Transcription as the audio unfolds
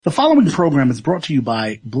The following program is brought to you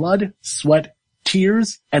by blood, sweat,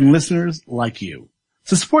 tears, and listeners like you.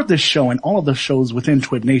 To support this show and all of the shows within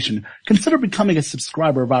Twib Nation, consider becoming a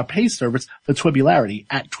subscriber of our pay service for Twibularity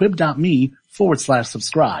at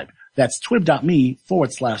twib.me/subscribe. That's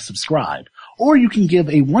twib.me/subscribe. Or you can give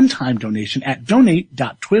a one-time donation at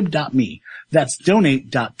donate.twib.me. That's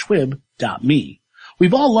donate.twib.me.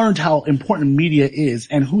 We've all learned how important media is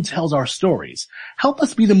and who tells our stories. Help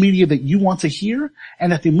us be the media that you want to hear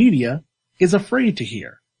and that the media is afraid to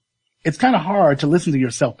hear. It's kind of hard to listen to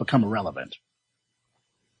yourself become irrelevant.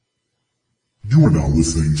 You are now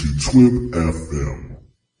listening to Twib FM.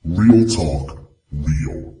 Real talk,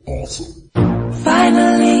 real awesome.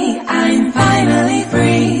 Finally, I'm finally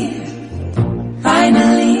free.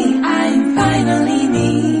 Finally, I'm finally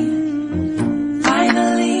me.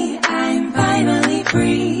 Finally, I'm finally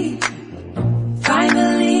free.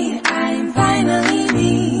 Finally, I'm finally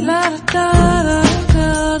me. La da da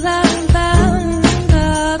da da da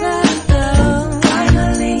da da da.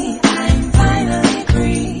 Finally, I'm finally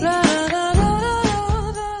free.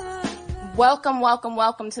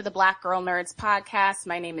 Welcome to the Black Girl Nerds podcast.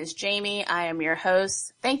 My name is Jamie. I am your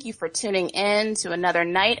host. Thank you for tuning in to another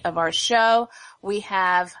night of our show. We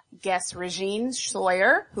have guest Regine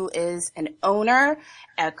Sawyer, who is an owner,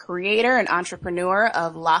 a creator, and entrepreneur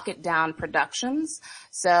of Lockett Down Productions.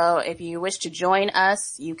 So if you wish to join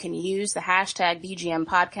us, you can use the hashtag BGN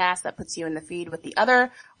podcast. That puts you in the feed with the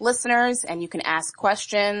other listeners, and you can ask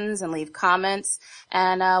questions and leave comments,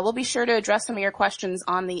 and we'll be sure to address some of your questions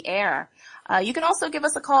on the air. You can also give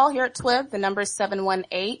us a call here at TWIB. The number is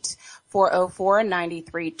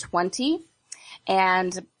 718-404-9320.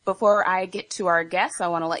 And before I get to our guests, I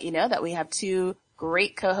want to let you know that we have two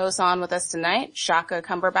great co-hosts on with us tonight. Chaka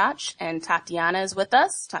Cumberbatch and Tatiana is with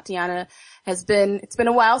us. Tatiana it's been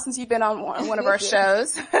a while since you've been on one of our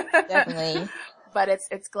shows. Definitely. But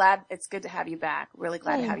it's good to have you back. Really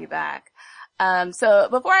glad to have you back. So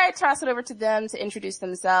before I toss it over to them to introduce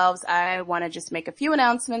themselves, I want to just make a few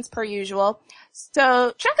announcements per usual.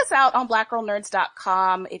 So check us out on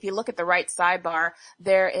blackgirlnerds.com. If you look at the right sidebar,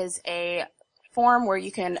 there is a form where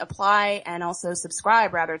you can apply and also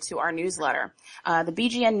subscribe to our newsletter. The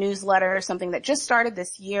BGN newsletter is something that just started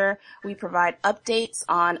this year. We provide updates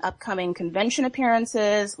on upcoming convention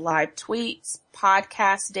appearances, live tweets,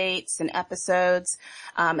 podcast dates, and episodes.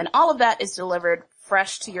 And all of that is delivered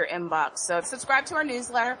fresh to your inbox. So subscribe to our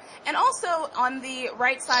newsletter. And also on the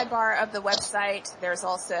right sidebar of the website, there's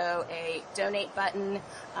also a donate button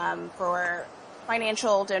for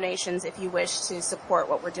financial donations if you wish to support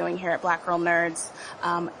what we're doing here at Black Girl Nerds.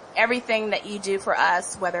 Everything that you do for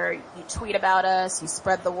us, whether you tweet about us, you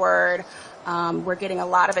spread the word, we're getting a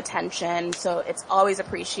lot of attention, so it's always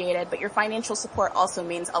appreciated. But your financial support also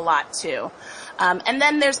means a lot too. And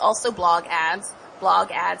then there's also blog ads.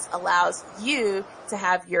 Blog ads allows you to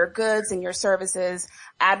have your goods and your services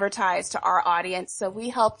advertised to our audience, so we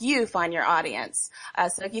help you find your audience.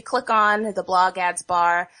 So if you click on the blog ads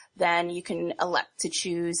bar, then you can elect to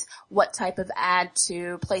choose what type of ad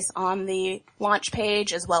to place on the launch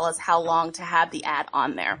page, as well as how long to have the ad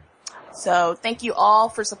on there. So thank you all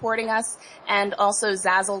for supporting us. And also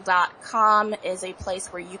Zazzle.com is a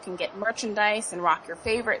place where you can get merchandise and rock your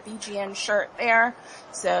favorite BGN shirt there.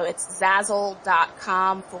 So it's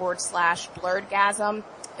Zazzle.com/blurredgasm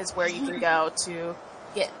is where you can go to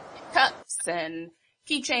get cups and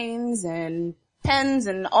keychains and pens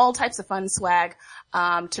and all types of fun swag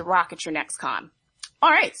to rock at your next con. All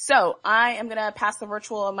right, so I am going to pass the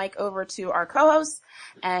virtual mic over to our co-host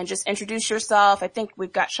and just introduce yourself. I think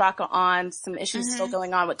we've got Chaka on, some issues still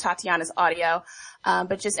going on with Tatiana's audio.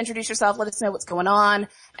 But just introduce yourself, let us know what's going on,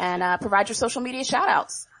 and provide your social media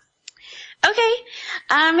shout-outs. Okay.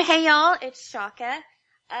 Hey y'all, it's Chaka.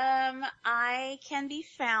 I can be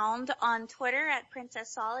found on Twitter at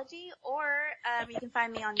Princessology, or you can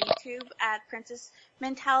find me on YouTube at Princess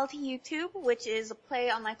Mentality YouTube, which is a play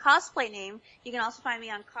on my cosplay name. You can also find me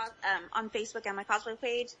on Facebook on my cosplay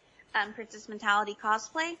page, Princess Mentality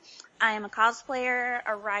Cosplay. I am a cosplayer,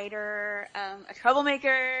 a writer, a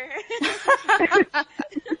troublemaker. I'm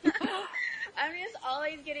just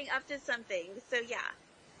always getting up to something, so yeah.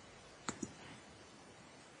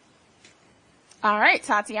 All right,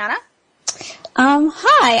 Tatiana.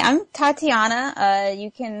 Hi, I'm Tatiana. You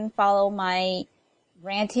can follow my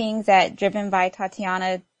rantings at Driven by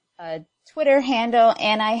Tatiana Twitter handle,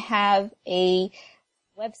 and I have a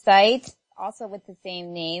website also with the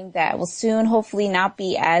same name that will soon hopefully not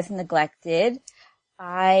be as neglected.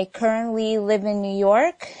 I currently live in New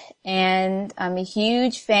York, and I'm a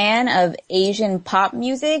huge fan of Asian pop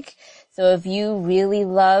music. So if you really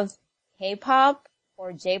love K-pop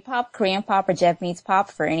or J-pop, Korean pop, or Japanese pop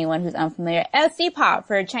for anyone who's unfamiliar. SC pop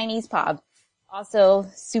for Chinese pop. Also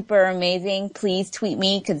super amazing. Please tweet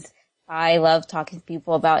me because I love talking to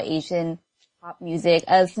people about Asian pop music.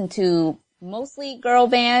 I listen to mostly girl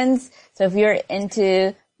bands. So if you're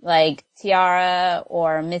into like Tiara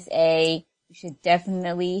or Miss A, you should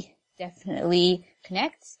definitely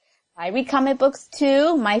connect. I read comic books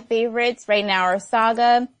too. My favorites right now are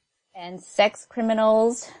Saga and Sex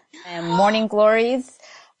Criminals and Morning Glories.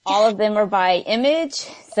 All of them are by Image.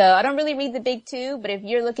 So I don't really read the big two, but if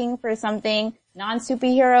you're looking for something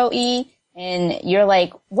non-superhero-y and you're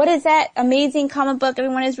like, what is that amazing comic book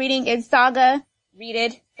everyone is reading? It's Saga. Read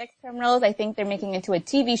it. Sex Criminals, I think they're making it into a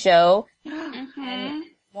TV show. And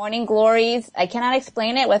Morning Glories, I cannot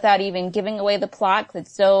explain it without even giving away the plot because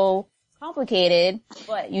it's so complicated,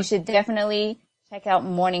 but you should definitely check out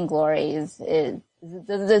Morning Glories.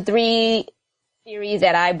 The 3 series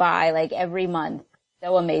that I buy like every month.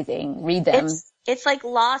 So amazing. Read them. It's like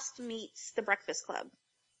Lost meets The Breakfast Club.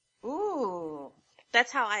 Ooh.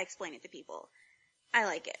 That's how I explain it to people. I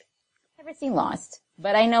like it. Never seen Lost,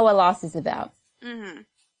 but I know what Lost is about. Mm-hmm.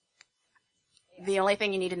 The only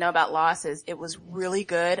thing you need to know about Lost is it was really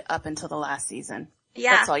good up until the last season.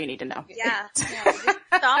 Yeah. That's all you need to know. Yeah. Just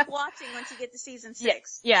stop watching once you get to season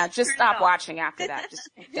 6. Yeah, just Turn it stop off. watching after that. Just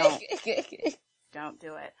don't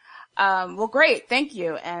do it. Well, great. Thank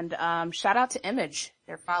you. And, shout out to Image.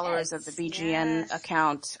 They're followers of the BGN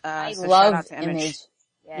account. I so love shout out to Image.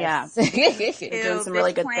 Yes. Yeah. They're doing some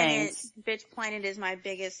really good things. Bitch Planet is my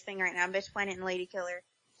biggest thing right now. Bitch Planet and Lady Killer.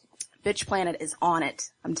 Bitch Planet is on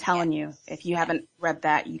it. I'm telling you. If you haven't read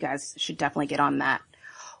that, you guys should definitely get on that.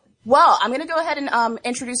 Well, I'm going to go ahead and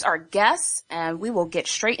introduce our guests, and we will get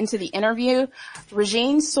straight into the interview.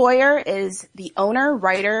 Regine Sawyer is the owner,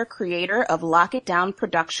 writer, creator of Lockett Down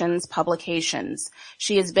Productions Publications.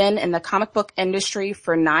 She has been in the comic book industry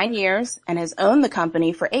for 9 years and has owned the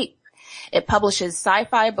company for 8. It publishes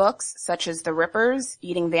sci-fi books such as The Rippers,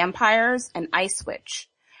 Eating Vampires, and Ice Witch.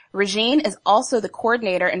 Regine is also the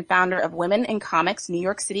coordinator and founder of Women in Comics New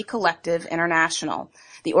York City Collective International.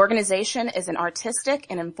 The organization is an artistic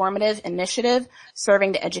and informative initiative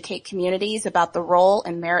serving to educate communities about the role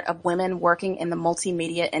and merit of women working in the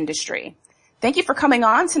multimedia industry. Thank you for coming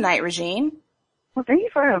on tonight, Regine. Well, thank you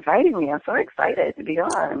for inviting me. I'm so excited to be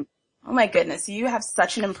on. Oh my goodness, you have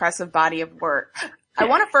such an impressive body of work. I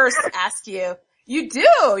want to first ask you, you do.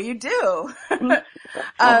 So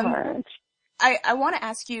much. I want to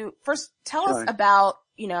ask you, first, tell us about,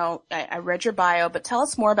 I read your bio, but tell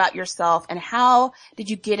us more about yourself and how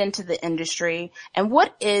did you get into the industry and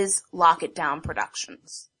what is Lockett Down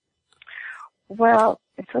Productions? Well,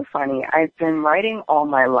 it's so funny. I've been writing all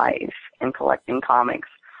my life and collecting comics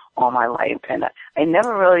all my life, and I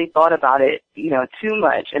never really thought about it, too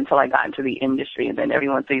much until I got into the industry, and then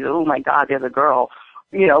everyone says, oh my God, there's a girl,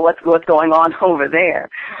 what's going on over there?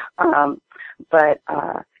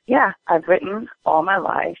 Yeah, I've written all my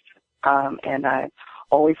life, and I've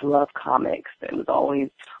always loved comics. It was always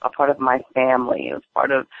a part of my family. It was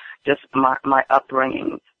part of just my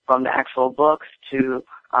upbringing, from the actual books to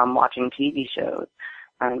watching TV shows.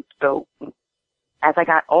 So as I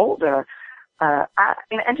got older, I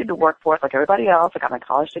entered the workforce like everybody else. I got my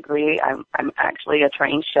college degree. I'm actually a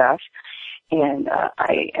trained chef, and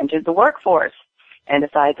I entered the workforce and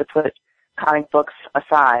decided to put comic books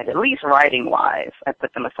aside, at least writing-wise. I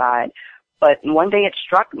put them aside. But one day it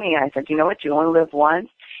struck me. I said, you know what? You only live once,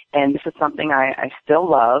 and this is something I still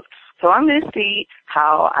love. So I'm going to see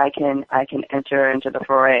how I can enter into the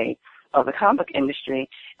foray of the comic book industry.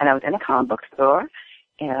 And I was in a comic book store,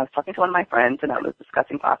 and I was talking to one of my friends, and I was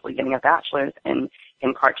discussing possibly getting a bachelor's in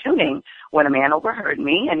cartooning when a man overheard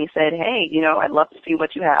me, and he said, hey, I'd love to see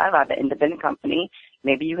what you have. I have an independent company.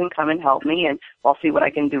 Maybe you can come and help me, and I'll see what I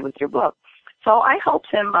can do with your book. So I helped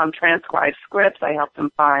him transcribe scripts. I helped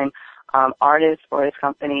him find artists for his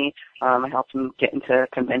company. I helped him get into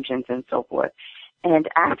conventions and so forth. And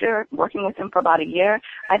after working with him for about a year,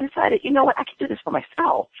 I decided, you know what, I can do this for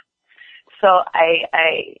myself. So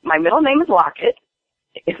my middle name is Lockett.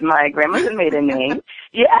 It's my grandmother's maiden name.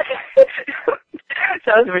 Yeah.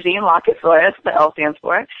 So it's Regine Lockett Sawyer. That's what the L stands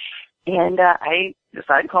for. And I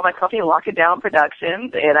decided to call my company Lockett Down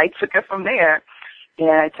Productions, and I took it from there. And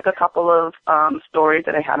I took a couple of stories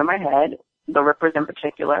that I had in my head, The Rippers in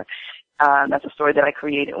particular. That's a story that I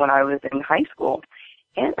created when I was in high school.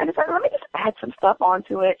 And I decided, let me just add some stuff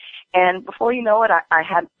onto it. And before you know it, I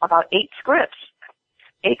had about 8 scripts,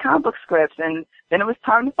 8 comic book scripts. And then it was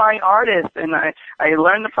time to find artists. And I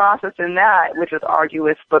learned the process in that, which was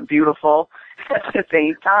arduous but beautiful at the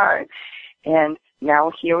same time. And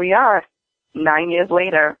now here we are, 9 years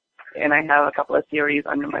later, and I have a couple of series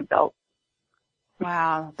under my belt.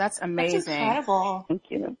 Wow, that's amazing. That's incredible. Thank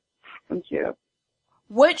you. Thank you.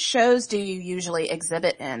 What shows do you usually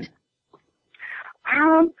exhibit in?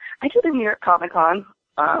 I do the New York Comic Con.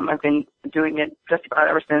 I've been doing it just about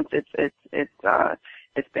ever since it's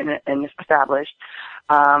been established.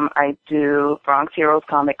 I do Bronx Heroes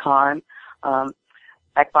Comic Con.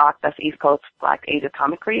 ECBOC, that's East Coast Black Asia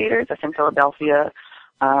Comic Creators. That's in Philadelphia.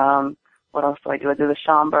 What else do? I do the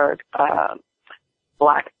Schaumburg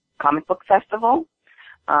Black Comic Book Festival,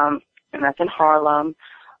 and that's in Harlem.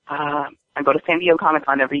 I go to San Diego Comic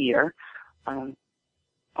Con every year.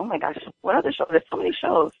 Oh my gosh, what other shows? There's so many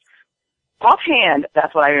shows. Offhand,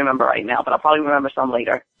 that's what I remember right now, but I'll probably remember some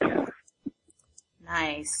later.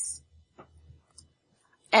 Nice.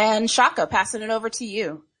 And Chaka, passing it over to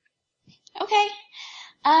you. Okay.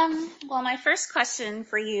 Well, my first question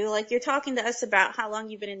for you, like, you're talking to us about how long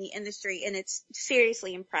you've been in the industry, and it's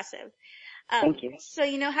seriously impressive. Thank you. So,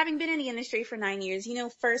 having been in the industry for 9 years, you know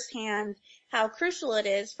firsthand how crucial it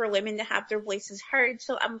is for women to have their voices heard.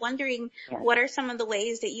 So I'm wondering, what are some of the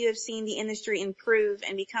ways that you have seen the industry improve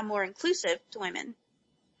and become more inclusive to women?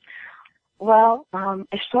 Well, I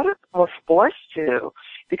sort of was forced to,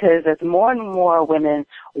 because as more and more women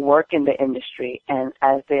work in the industry, and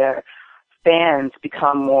as their fans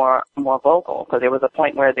become more vocal, because there was a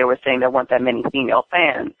point where they were saying there weren't that many female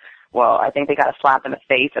fans. Well, I think they got a slap in the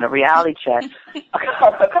face and a reality check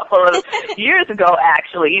a couple of years ago,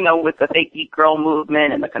 actually, with the fake geek girl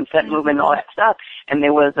movement and the consent movement and all that stuff. And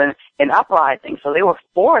there was an uprising. So they were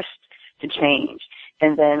forced to change.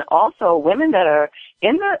 And then also women that are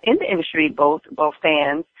in the industry, both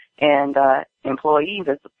fans and employees,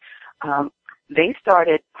 they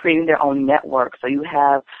started creating their own network. So you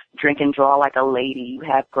have Drink and Draw Like a Lady, you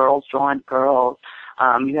have Girls Drawing Girls,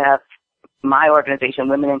 you have my organization,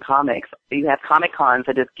 Women in Comics. You have Comic Cons,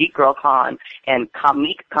 such as Geek Girl Con and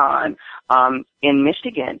Comic Con in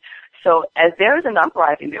Michigan. So as there is an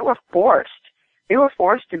uprising, they were forced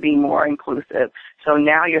to be more inclusive. So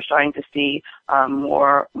now you're starting to see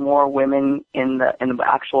more women in the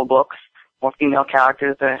actual books, more female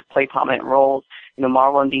characters that play prominent roles.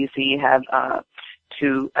 Marvel and DC have I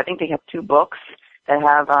think they have 2 books that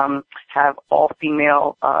have all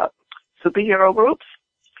female superhero groups.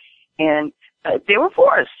 And they were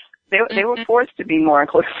forced. They were forced to be more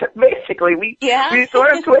inclusive. Basically, we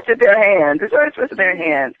sort of twisted their hands.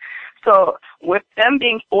 So with them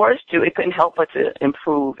being forced to, it couldn't help but to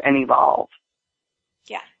improve and evolve.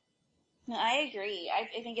 Yeah. No, I agree. I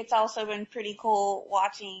think it's also been pretty cool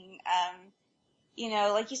watching,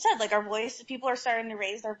 like you said, like our voice, people are starting to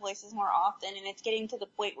raise their voices more often, and it's getting to the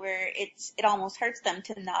point where it almost hurts them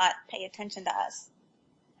to not pay attention to us.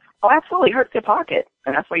 Oh, absolutely. It hurts their pocket,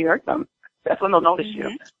 and that's where you hurt them. That's when they'll notice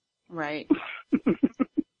you. Right.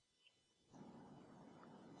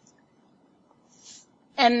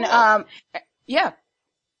 And, yeah.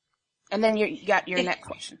 And then you got your next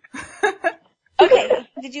question. Okay.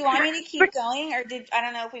 Did you want me to keep going, or I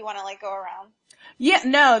don't know if we want to, go around? Yeah,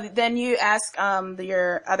 no, then you ask,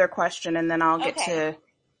 your other question, and then I'll get to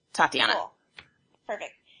Tatiana. Cool.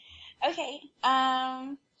 Perfect. Okay.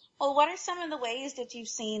 Well, what are some of the ways that you've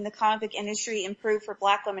seen the comic book industry improve for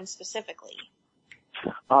Black women specifically?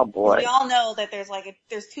 Oh boy. We all know that there's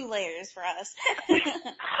 2 layers for us.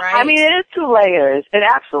 Right? I mean, it is 2 layers. It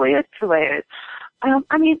actually is 2 layers.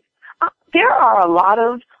 There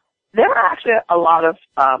are actually a lot of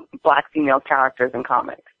Black female characters in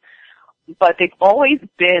comics, but they've always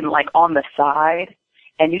been on the side,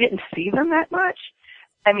 and you didn't see them that much.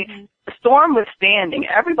 I mean, Storm was standing.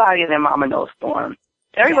 Everybody and their mama knows Storm.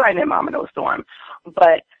 Everybody and their mama knows Storm.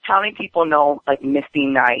 But how many people know, Misty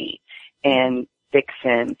Knight and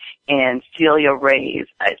Vixen and Celia Reyes?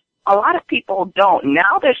 A lot of people don't.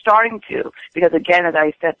 Now they're starting to, because again, as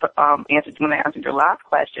I said, when I answered your last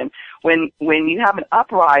question, when you have an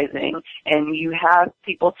uprising and you have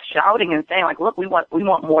people shouting and saying, look, we want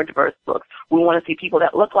more diverse books. We want to see people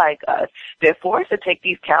that look like us. They're forced to take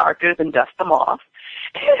these characters and dust them off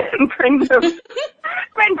and bring them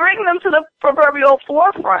to the proverbial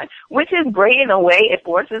forefront, which is great in a way. It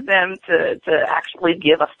forces them to actually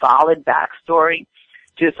give a solid backstory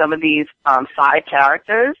to some of these side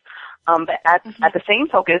characters. But at the same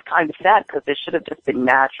token, it's kind of sad because it should have just been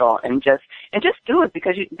natural and just do it,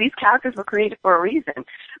 because these characters were created for a reason.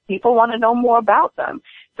 People want to know more about them.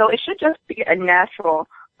 So it should just be a natural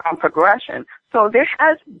progression. So there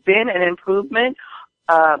has been an improvement.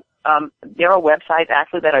 There are websites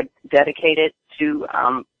actually that are dedicated to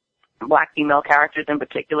Black female characters in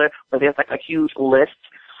particular, where there's a huge list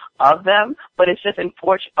of them, but it's just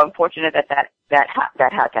unfortunate that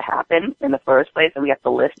had to happen in the first place, and we have to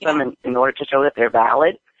list them in order to show that they're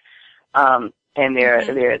valid, and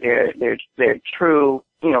they're true,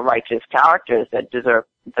 righteous characters that deserve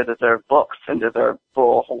books and deserve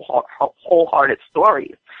full, wholehearted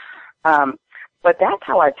stories. But that's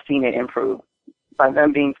how I've seen it improve, by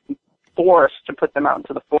them being forced to put them out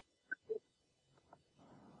into the forefront.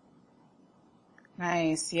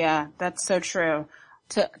 Nice. Yeah, that's so true.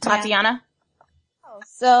 Tatiana?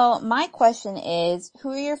 So my question is, who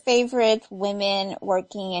are your favorite women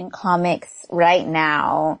working in comics right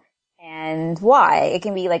now, and why? It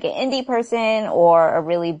can be like an indie person or a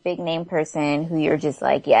really big name person who you're just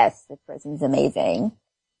like, yes, this person's amazing.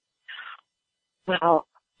 Well,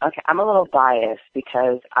 okay, I'm a little biased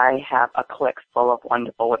because I have a clique full of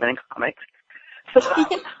wonderful women in comics. So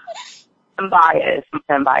I'm biased,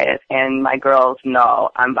 and my girls know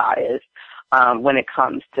I'm biased when it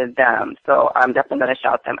comes to them. So I'm definitely going to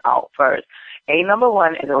shout them out first. Number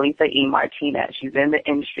one is Elisa E. Martinez. She's in the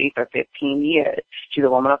industry for 15 years. She's a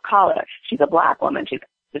woman of color. She's a black woman.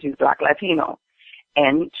 She's Black Latino.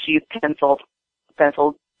 And she's penciled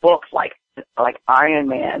books like Iron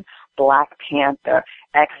Man, Black Panther,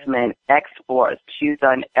 X-Men, X-Force. She's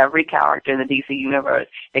done every character in the DC universe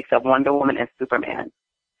except Wonder Woman and Superman.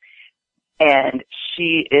 And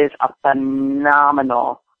she is a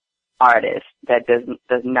phenomenal artist that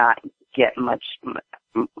does not get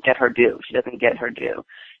her due. She doesn't get her due.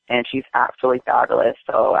 And she's absolutely fabulous.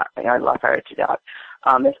 So I love her to death.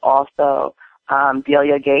 There's also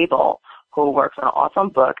Delia Gable, who works on an awesome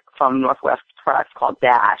book from Northwest Press called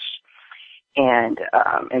Dash. And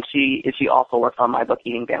she also works on my book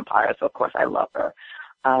Eating Vampires, so of course I love her.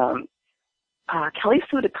 Kelly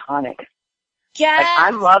Sue DeConnick. Yeah. Like,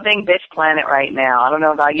 I'm loving Bitch Planet right now. I don't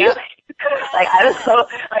know about you. I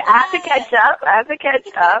have to catch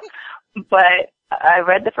up. But I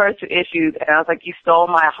read the first 2 issues and I was like, you stole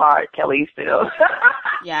my heart, Kelly Sue.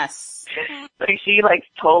 Yes. Like she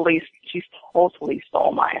totally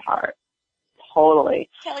stole my heart. Totally.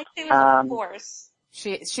 Kelly Sue is a force.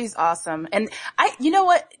 She's awesome. And you know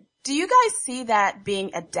what? Do you guys see that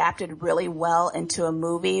being adapted really well into a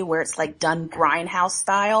movie where it's like done Grindhouse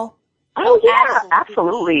style? Oh yeah,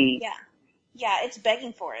 absolutely. Yeah. Yeah, it's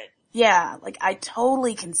begging for it. Yeah, like I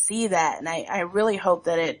totally can see that, and I really hope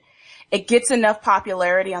that it gets enough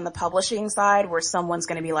popularity on the publishing side where someone's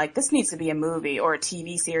going to be like, this needs to be a movie or a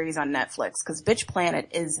TV series on Netflix, because Bitch Planet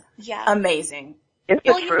is amazing. It's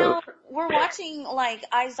the truth. We're watching, like,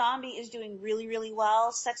 iZombie is doing really, really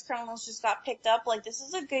well. Sex Criminals just got picked up. Like, this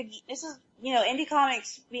is indie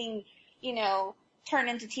comics being, turned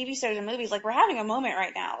into TV shows and movies. Like, we're having a moment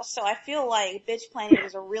right now. So I feel like Bitch Planet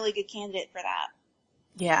is a really good candidate for that.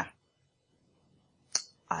 Yeah.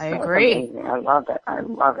 I agree. I love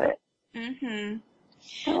it. Mm-hmm.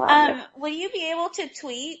 Will you be able to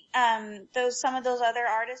tweet, some of those other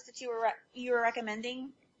artists that you were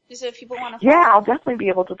recommending? Just if people want to follow? Yeah, I'll definitely be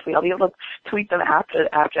able to tweet. I'll be able to tweet them after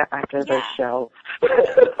the show.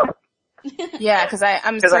 Yeah, because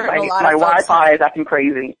I'm certain a lot my of folks Wi-Fi is acting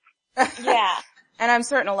crazy. Yeah. And I'm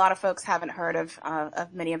certain a lot of folks haven't heard of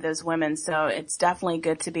many of those women, so it's definitely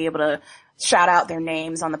good to be able to shout out their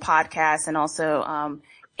names on the podcast and also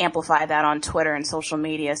amplify that on Twitter and social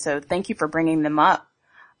media. So thank you for bringing them up,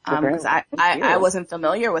 because I wasn't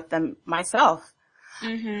familiar with them myself.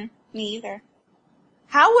 Mm-hmm. Me either.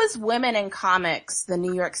 How was Women in Comics, the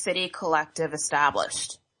New York City collective,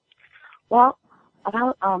 established? Well,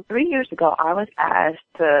 about 3 years ago, I was asked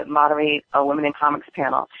to moderate a Women in Comics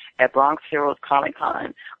panel at Bronx Heroes Comic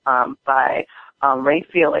Con by Ray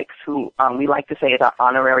Felix, who we like to say is our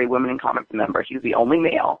honorary Women in Comics member. He's the only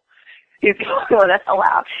male. He's the only one that's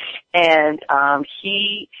allowed. And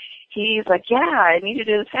he's like, yeah, I need you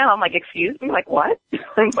to do this panel. I'm like, excuse me? Like, what?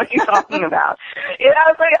 Like, what are you talking about? And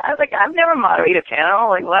I was like, I've never moderated a panel.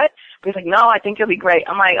 Like, what? But he's like, no, I think you'll be great.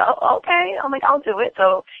 I'm like, oh, okay. I'm like, I'll do it.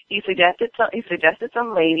 So he suggested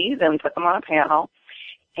some ladies, and we put them on a panel.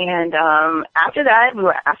 And after that, we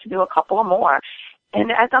were asked to do a couple of more.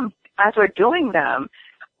 And as we're doing them,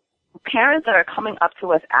 parents that are coming up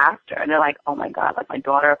to us after, and they're like, oh my God, like my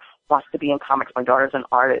daughter wants to be in comics. My daughter's an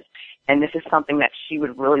artist, and this is something that she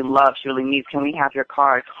would really love. She really needs. Can we have your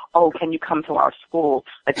card? Oh, can you come to our school?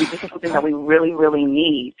 Like, this is something that we really, really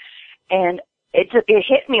need. And it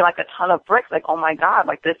hit me like a ton of bricks. Like, oh my God,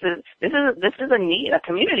 like this is a need, a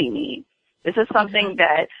community need. This is something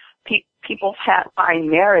that people find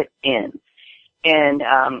merit in, and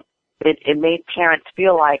it made parents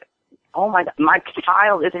feel like, oh my God, my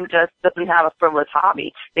child doesn't have a frivolous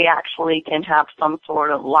hobby. They actually can have some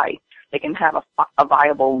sort of life. They can have a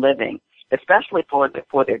viable living. especially for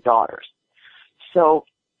their daughters. So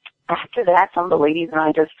after that, some of the ladies and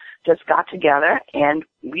I just got together, and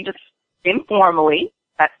we just informally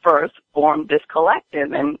at first formed this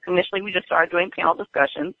collective. And initially we just started doing panel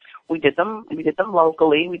discussions. We did them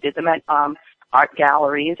locally. We did them at art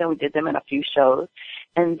galleries, and we did them in a few shows.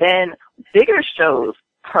 And then bigger shows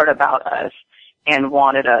heard about us and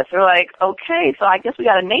wanted us. They're like, okay, so I guess we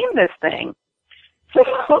got to name this thing.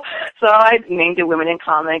 So I named it Women in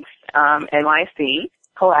Comics NYC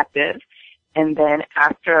Collective. And then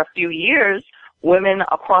after a few years, women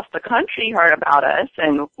across the country heard about us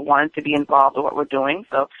and wanted to be involved in what we're doing.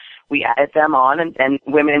 So we added them on, and then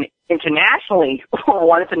women internationally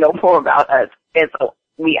wanted to know more about us, and so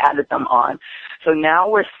we added them on. So now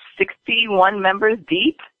we're 61 members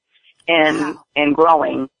deep and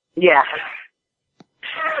growing. Yeah.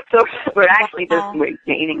 So we're actually we're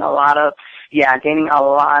gaining a lot of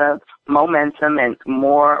momentum, and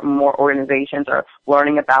more organizations are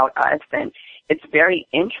learning about us. And it's very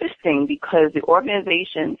interesting because the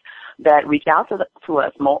organizations that reach out to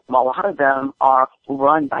us, a lot of them are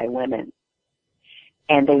run by women,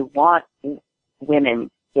 and they want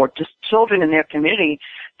women or just children in their community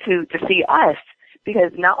to see us,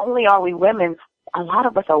 because not only are we women, a lot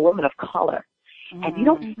of us are women of color, and you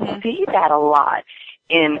don't see that a lot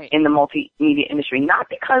in the multimedia industry. Not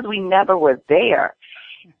because we never were there,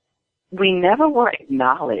 we never were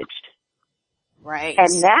acknowledged. Right.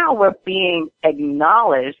 And now we're being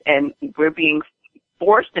acknowledged, and we're being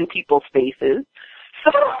forced in people's faces.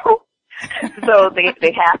 So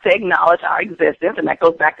they have to acknowledge our existence, and that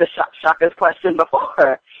goes back to Chaka's question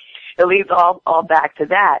before. It leads all back to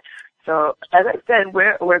that. So as I said,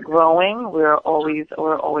 we're growing. We're always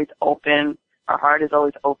open. Our heart is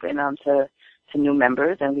always open to new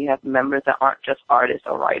members, and we have members that aren't just artists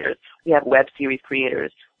or writers. We have web series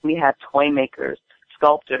creators. We have toy makers,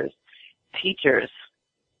 sculptors, teachers,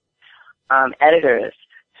 editors.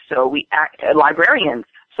 So librarians.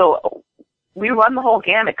 So we run the whole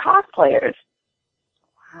gamut. Cosplayers.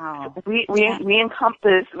 Wow. We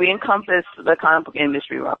encompass the comic book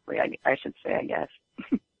industry roughly. I should say, I guess.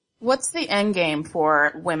 What's the end game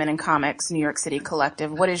for Women in Comics New York City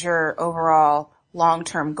Collective? What is your overall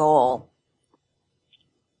long-term goal?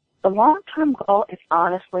 The long-term goal is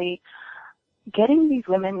honestly getting these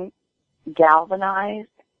women galvanized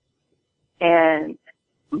and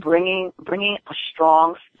bringing a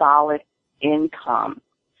strong, solid income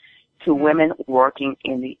to women working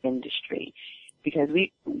in the industry. Because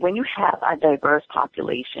when you have a diverse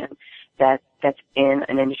population that's in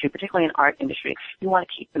an industry, particularly in art industry, you want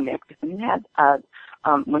to keep them there. Because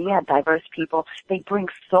when you have diverse people, they bring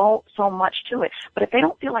so much to it. But if they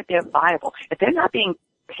don't feel like they're viable, if they're not being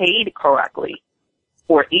paid correctly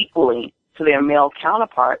or equally to their male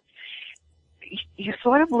counterparts, you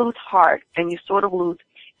sort of lose heart, and you sort of lose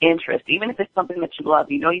interest. Even if it's something that you love,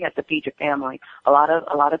 you know you have to feed your family. A lot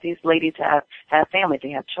of these ladies have families,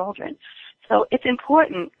 they have children. So it's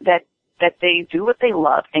important that they do what they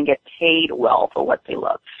love and get paid well for what they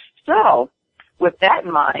love. So with that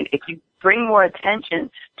in mind, if you bring more attention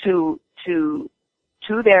to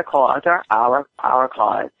their cause or our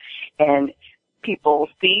cause, and people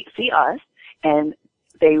see us and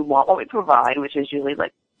they want what we provide, which is usually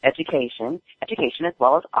like education as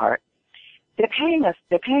well as art, they're paying us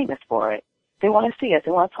for it. They want to see us,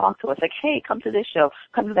 they want to talk to us, like, hey, come to this show,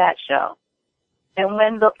 come to that show.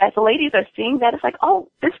 And as the ladies are seeing that, it's like, oh,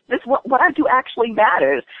 this what I do actually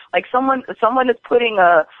matters. Like someone is putting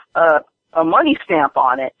a money stamp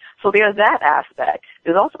on it. So there's that aspect.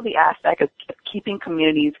 There's also the aspect of keeping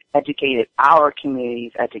communities educated, our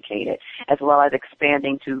communities educated, as well as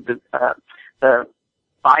expanding to the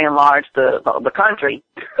by and large the country,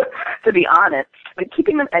 to be honest, but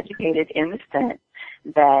keeping them educated in the sense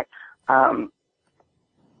that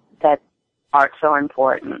that art's so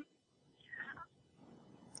important.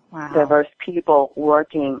 Wow. Diverse people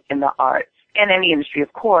working in the arts and any industry,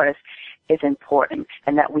 of course, is important,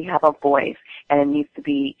 and that we have a voice, and it needs to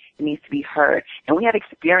be heard. And we have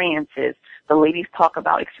experiences. The ladies talk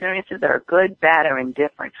about experiences that are good, bad, or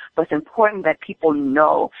indifferent. But it's important that people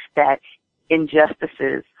know that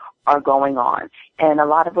injustices are going on. And a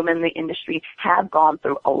lot of women in the industry have gone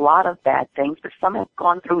through a lot of bad things, but some have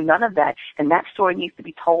gone through none of that. And that story needs to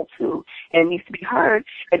be told too, and it needs to be heard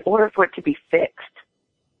in order for it to be fixed.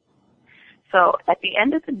 So at the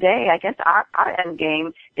end of the day, I guess our end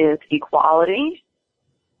game is equality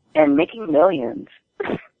and making millions.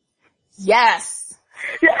 Yes.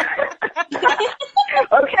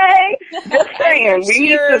 Okay? Just saying. We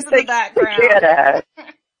need to take care of that.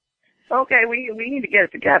 Okay, we need to get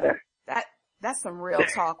it together. That's some real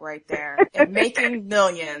talk right there. And making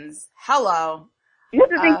millions. Hello. You have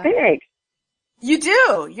to think big. You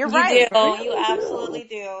do. You're right. You absolutely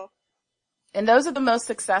do. And those are the most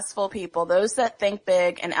successful people. Those that think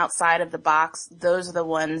big and outside of the box, those are the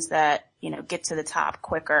ones that, get to the top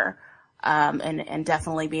quicker, and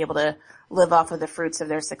definitely be able to live off of the fruits of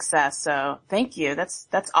their success. So thank you.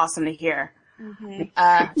 That's awesome to hear.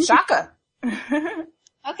 Mm-hmm. Chaka.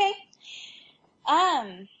 Okay.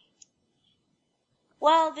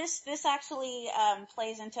 Well, this actually,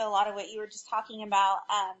 plays into a lot of what you were just talking about.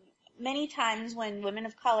 Many times when women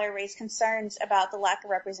of color raise concerns about the lack of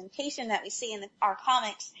representation that we see in our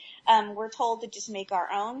comics, we're told to just make our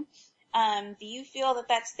own. Do you feel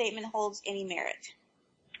that statement holds any merit?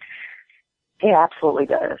 It absolutely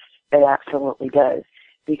does. It absolutely does.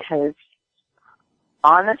 Because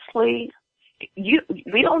honestly,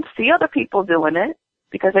 we don't see other people doing it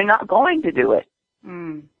because they're not going to do it.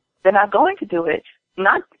 They're not going to do it.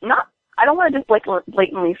 I don't want to just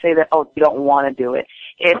blatantly say that, you don't want to do it.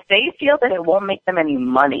 If they feel that it won't make them any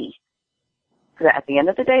money, because at the end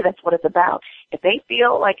of the day, that's what it's about. If they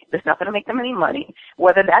feel like it's not going to make them any money,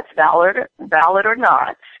 whether that's valid or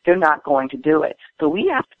not, they're not going to do it. So we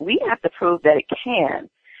have to prove that it can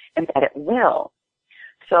and that it will.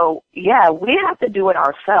 So yeah, we have to do it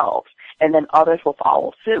ourselves, and then others will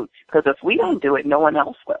follow suit. Because if we don't do it, no one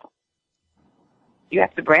else will. You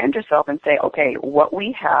have to brand yourself and say, okay, what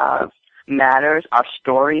we have matters, our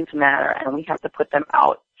stories matter, and we have to put them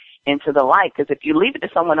out into the light. Because if you leave it to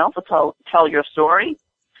someone else to tell your story,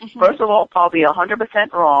 first of all, probably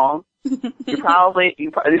 100% wrong. The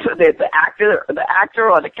actor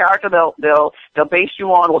or the character they'll base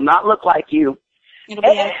you on will not look like you. It'll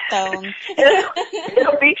be a stone.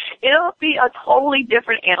 It'll be a totally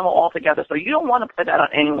different animal altogether. So you don't want to put that on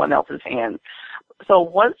anyone else's hands. So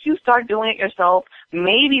once you start doing it yourself,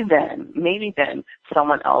 maybe then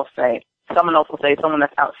someone else will say, someone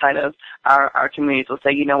that's outside of our communities will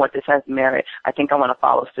say, you know what, this has merit. I think I want to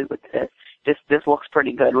follow suit with this. This looks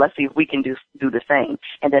pretty good. Let's see if we can do the same.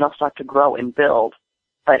 And then it'll start to grow and build.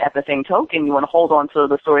 But at the same token, you want to hold on to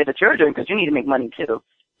the story that you're doing because you need to make money too.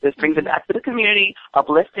 This brings it back to the community,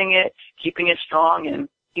 uplifting it, keeping it strong, and,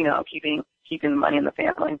 keeping the money in the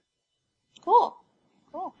family. Cool.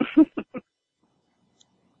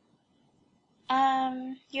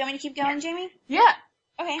 You want me to keep going, Jamie? Yeah.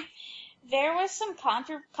 Okay. There was some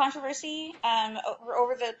controversy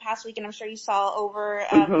over the past week, and I'm sure you saw over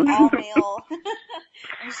all-male.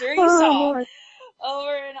 I'm sure you saw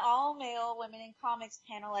over an all-male Women in Comics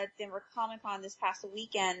panel at Denver Comic-Con this past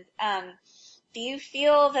weekend. Do you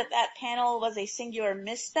feel that panel was a singular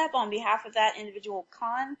misstep on behalf of that individual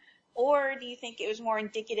con, or do you think it was more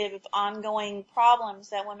indicative of ongoing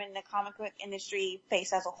problems that women in the comic book industry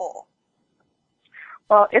face as a whole?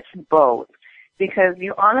 Well, it's both, because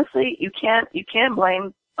you can't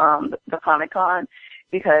blame the Comic-Con,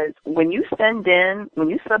 because when you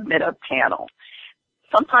submit a panel,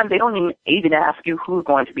 sometimes they don't even ask you who's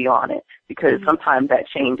going to be on it, because sometimes that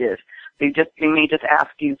changes. They may just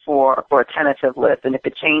ask you for a tentative list, and if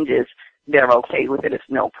it changes, they're okay with it. It's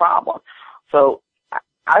no problem. So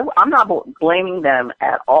I'm not blaming them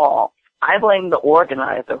at all. I blame the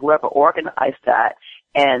organizer, whoever organized that,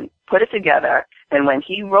 and put it together. And when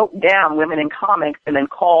he wrote down Women in Comics and then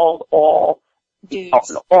called all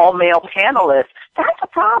male panelists, that's a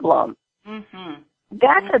problem.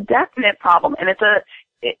 That's a definite problem, and it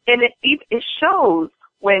shows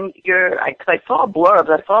when I saw blurbs.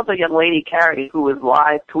 I saw the young lady Carrie who was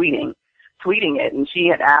live tweeting it, and she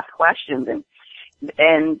had asked questions,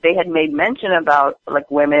 and they had made mention about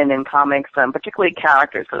like women in comics, particularly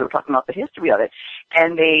characters, because they were talking about the history of it,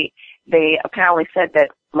 and they apparently said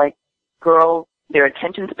that like girls, their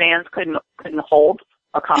attention spans couldn't hold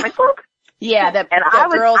a comic book. Yeah, I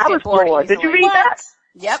was floored. Did you read that?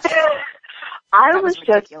 Yep. I was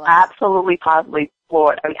just absolutely positively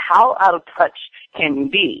floored. I mean, how out of touch can you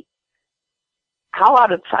be? How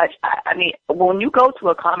out of touch? I mean, when you go to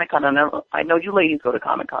a Comic-Con, I know you ladies go to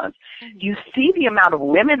Comic-Cons, you see the amount of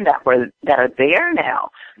women that are there now.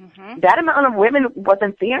 That amount of women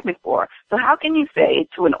wasn't there before. So how can you say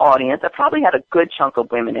to an audience that probably had a good chunk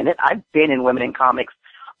of women in it? I've been in Women in Comics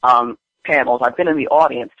panels. I've been in the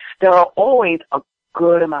audience. There are always a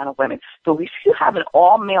good amount of women. So if you have an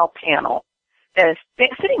all-male panel that is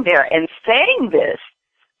sitting there and saying this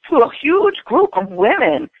to a huge group of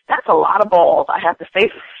women, that's a lot of balls, I have to say.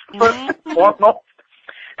 First and foremost,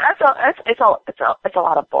 it's a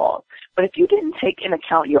lot of balls. But if you didn't take into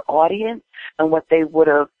account your audience and what they would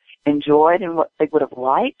have enjoyed and what they would have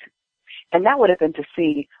liked, and that would have been to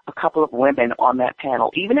see a couple of women on that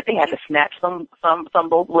panel, even if they had to snatch some of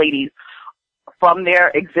those ladies from their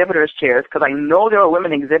exhibitors' chairs, because I know there are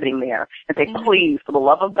women exhibiting there, and say, please, for the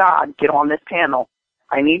love of God, get on this panel.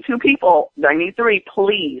 I need 2 people. I need 3,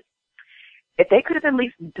 please. If they could have at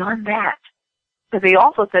least done that, because they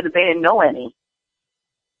also said that they didn't know any.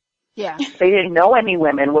 Yeah. They didn't know any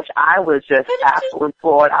women, which I was just absolutely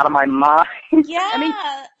floored out of my mind. Yeah. I mean,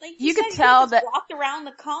 like you could tell that walked around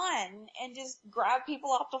the con and just grabbed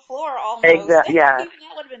people off the floor almost. Exactly. Yeah.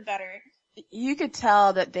 That would have been better. you could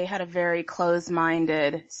tell that they had a very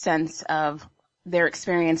closed-minded sense of their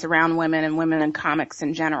experience around women and women in comics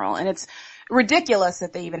in general. And it's ridiculous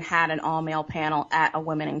that they even had an all-male panel at a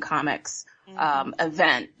Women in Comics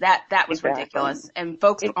event. That was ridiculous. And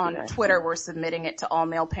folks on Twitter were submitting it to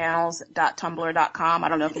allmalepanels.tumblr.com. I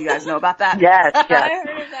don't know if you guys know about that. Yes. I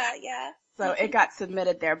heard of that, yeah. So it got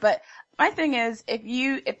submitted there. But my thing is,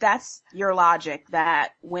 if that's your logic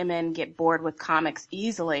that women get bored with comics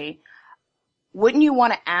easily, wouldn't you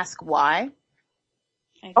want to ask why?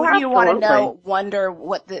 Wouldn't you want to wonder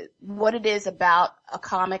what it is about a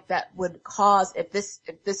comic that would cause, if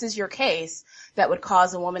this is your case, that would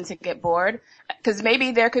cause a woman to get bored? Because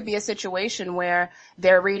maybe there could be a situation where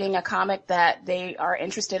they're reading a comic that they are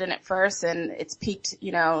interested in at first and it's piqued,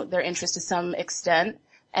 their interest to some extent.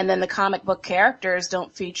 And then the comic book characters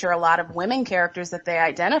don't feature a lot of women characters that they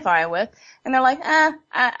identify with. And they're like,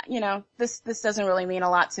 this doesn't really mean a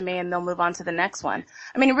lot to me, and they'll move on to the next one.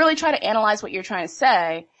 I mean, really try to analyze what you're trying to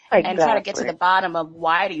say and try to get to the bottom of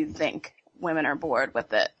why do you think women are bored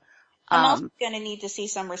with it. I'm also going to need to see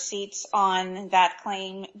some receipts on that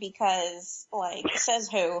claim because, says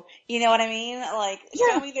who? You know what I mean?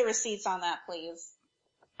 Show me the receipts on that, please.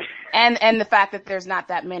 And the fact that there's not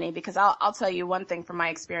that many, because I'll tell you one thing from my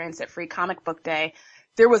experience at Free Comic Book Day,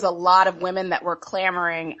 there was a lot of women that were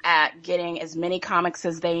clamoring at getting as many comics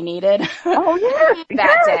as they needed. Oh, yeah.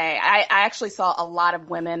 that day. I actually saw a lot of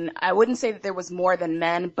women. I wouldn't say that there was more than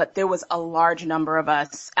men, but there was a large number of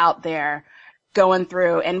us out there going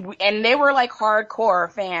through, and they were like hardcore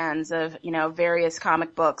fans of, various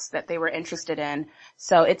comic books that they were interested in.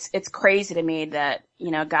 So it's crazy to me that,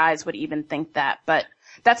 guys would even think that, but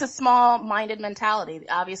that's a small-minded mentality.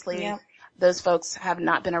 Obviously, those folks have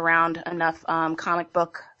not been around enough comic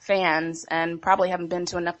book fans and probably haven't been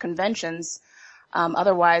to enough conventions.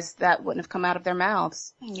 Otherwise, that wouldn't have come out of their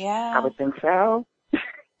mouths. Yeah. I would think so.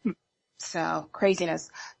 So, craziness.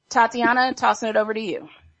 Tatiana, tossing it over to you.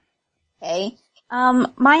 Okay.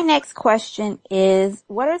 My next question is,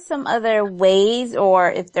 what are some other ways,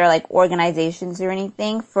 or if they're like organizations or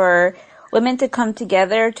anything, for women to come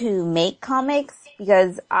together to make comics?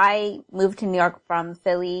 Because I moved to New York from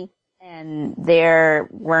Philly, and there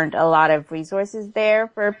weren't a lot of resources there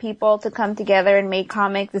for people to come together and make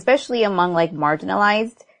comics, especially among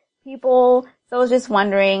marginalized people. So I was just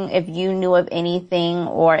wondering if you knew of anything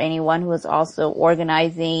or anyone who was also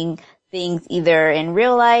organizing things either in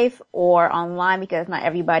real life or online, because not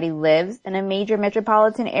everybody lives in a major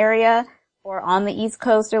metropolitan area or on the East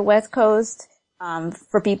Coast or West Coast,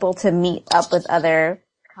 for people to meet up with other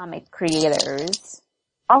comic creators.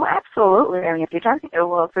 Oh, absolutely. I mean,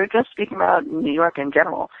 if we're just speaking about New York in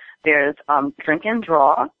general, there's Drink and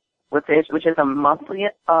Draw, which is a monthly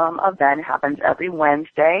event, happens every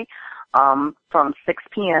Wednesday from 6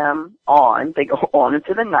 p.m. on. They go on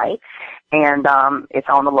into the night, and it's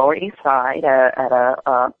on the Lower East Side at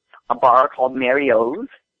a bar called Mario's,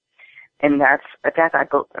 and that's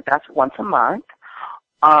once a month.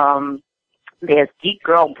 There's Geek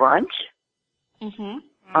Girl Brunch. Mm-hmm.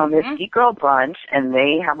 There's Geek Girl Brunch, and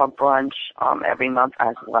they have a brunch every month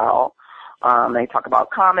as well. They talk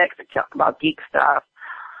about comics, they talk about geek stuff.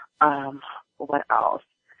 What else?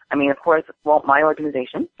 I mean, of course, my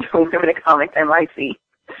organization, Women in Comics NYC,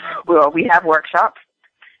 we have workshops.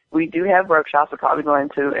 We do have workshops. We're probably going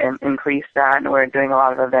to increase that, and we're doing a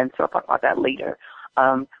lot of events, so I'll talk about that later.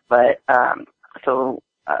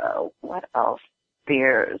 What else?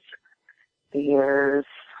 There's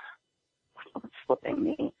what's slipping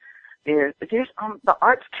me? There's the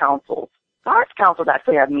arts councils. The arts councils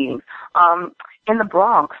actually have meetings. In the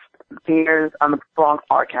Bronx, there's the Bronx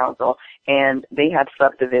Art Council, and they have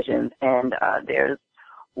subdivisions, and there's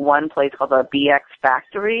one place called the BX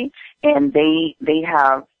Factory, and they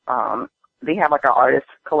have like an artist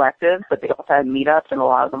collective, but they also have meetups, and a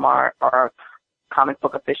lot of them are comic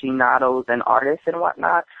book aficionados and artists and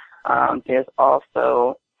whatnot. There's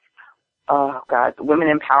also the Women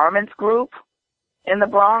Empowerment Group in the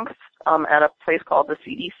Bronx at a place called the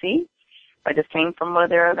CDC. I just came from one of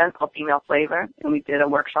their events called Female Flavor, and we did a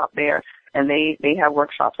workshop there, and they have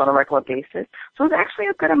workshops on a regular basis. So it's actually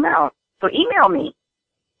a good amount. So email me.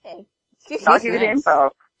 Okay. I'll give you the info.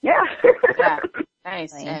 Yeah. Yeah.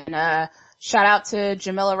 Nice. And Shout out to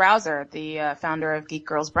Jamila Rouser, the founder of Geek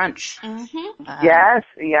Girls Brunch. Mm-hmm. Yes,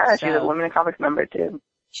 she's so- a Women in Comics member too.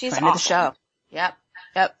 She's Friend of the awesome. show.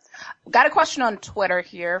 Yep. Got a question on Twitter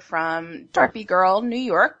here from Derpy Girl, New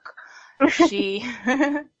York. She's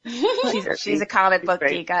a comic book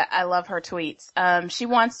great. geek. I love her tweets. She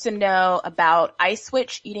wants to know about Ice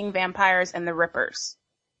Witch eating vampires and the Rippers.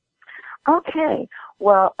 Okay.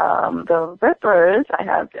 Well, the Rippers, I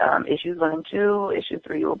have issues 1 and 2. Issue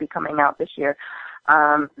 3 will be coming out this year.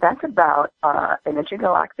 That's about an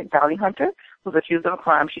intergalactic bounty hunter who's accused of a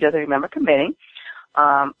crime she doesn't remember committing.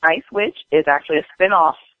 Ice Witch is actually a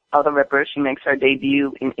spin-off of the Rippers. She makes her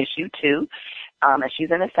debut in issue 2. And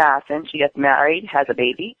she's an assassin. She gets married, has a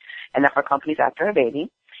baby, and then her company's after a baby.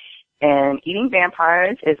 And Eating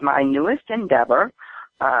Vampires is my newest endeavor.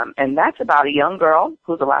 And that's about a young girl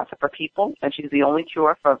who's a last for people, and she's the only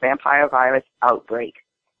cure for a vampire virus outbreak.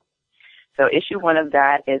 So issue 1 of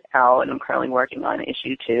that is out, and I'm currently working on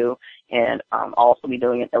issue 2, and I'll also be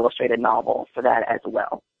doing an illustrated novel for that as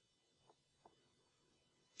well.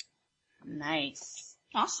 Nice.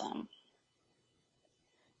 Awesome.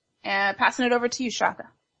 Passing it over to you, Chaka.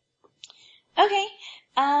 Okay.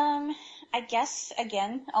 I guess,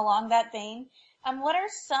 again, along that vein, what are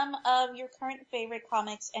some of your current favorite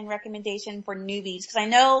comics and recommendation for newbies? Because I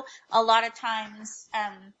know a lot of times,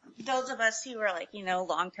 those of us who are like,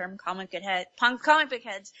 long-term comic book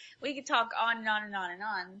heads, we could talk on and on and on and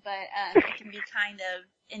on, but it can be kind of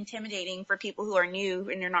intimidating for people who are new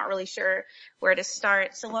and you're not really sure where to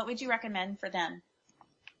start. So what would you recommend for them?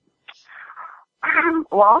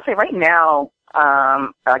 Well, I'll say right now,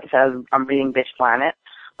 like I said, I'm reading Bitch Planet,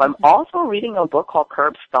 but I'm also reading a book called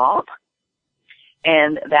Curb Stomp,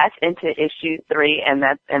 and that's into issue 3, and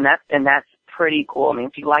that's pretty cool. I mean,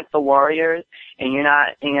 if you like the Warriors and you're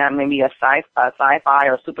not maybe a sci-fi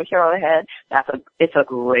or superhero head, it's a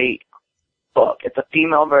great book. It's a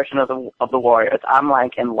female version of the Warriors. I'm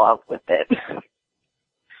like in love with it.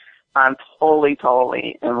 I'm totally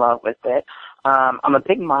in love with it. I'm a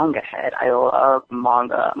big manga head. I love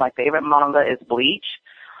manga. My favorite manga is Bleach.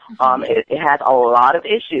 It has a lot of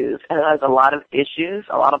issues. It has a lot of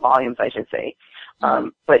volumes, I should say.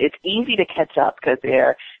 But it's easy to catch up because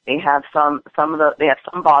they have some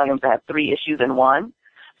volumes that have 3 issues in one.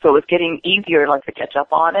 So it's getting easier to catch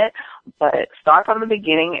up on it. But start from the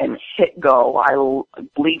beginning and hit go.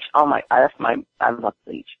 Bleach, I love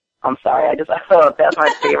Bleach. I'm sorry, that's my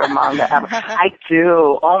favorite manga ever. I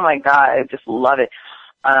do. Oh my God, I just love it.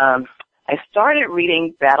 I started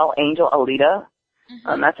reading Battle Angel Alita.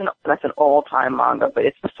 That's an old-time manga, but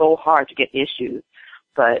it's so hard to get issues.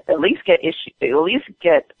 But at least get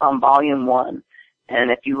volume 1.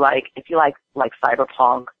 And if you like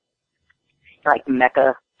cyberpunk, like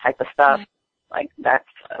mecha type of stuff,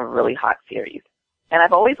 that's a really hot series. And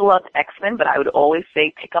I've always loved X-Men, but I would always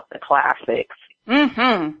say pick up the classics.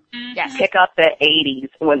 Yes. Pick up the 80s.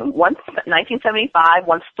 Once 1975,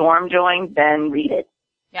 once Storm joined, then read it.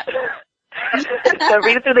 Yep. So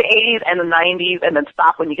read it through the 80s and the 90s, and then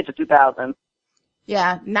stop when you get to 2000.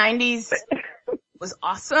 Yeah, 90s was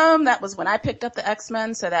awesome. That was when I picked up the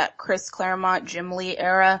X-Men, so that Chris Claremont, Jim Lee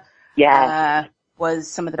era was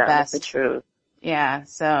some of the best. That's the truth. Yeah,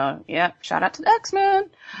 so, shout out to the X-Men.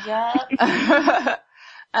 Yeah.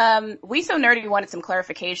 We So Nerdy wanted some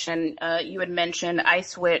clarification. You had mentioned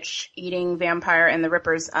Ice Witch eating vampire and the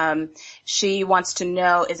Rippers. She wants to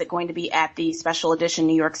know, is it going to be at the special edition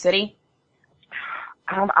New York City?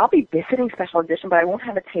 I'll be visiting special edition, but I won't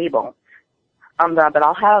have a table. But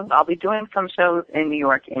I'll be doing some shows in New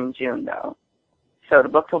York in June though. So the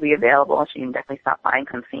books will be available, and so you can definitely stop by and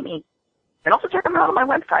come see me. And also check them out on my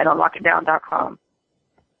website on LockettDown.com.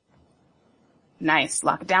 Nice.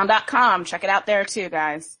 LockettDown.com. Check it out there too,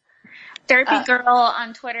 guys. Derpy Girl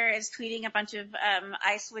on Twitter is tweeting a bunch of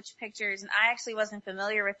Ice Witch pictures, and I actually wasn't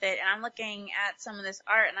familiar with it, and I'm looking at some of this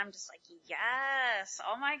art, and I'm just like, yes!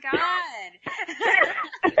 Oh my God!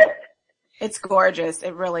 It's gorgeous.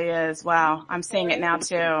 It really is. Wow. I'm seeing it now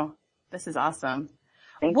too. This is awesome.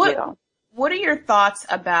 Thank you. What are your thoughts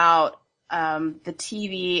about the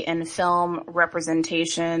TV and film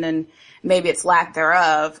representation, and maybe its lack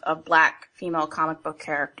thereof, of Black female comic book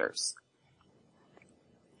characters?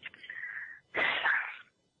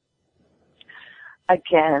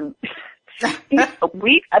 Again,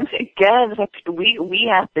 we have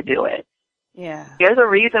to do it. Yeah. There's a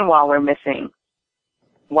reason why we're missing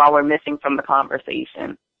from the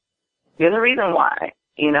conversation. There's a reason why,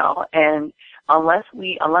 and unless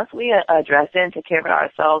we address it and take care of it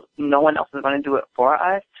ourselves, no one else is going to do it for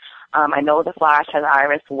us. I know The Flash has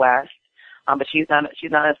Iris West, but she's not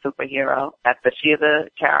a superhero. But she is a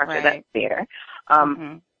character that's there.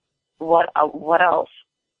 What else?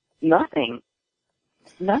 Nothing.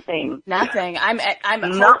 Nothing. I'm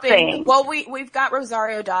hoping. Nothing. Well, we've got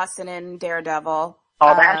Rosario Dawson in Daredevil.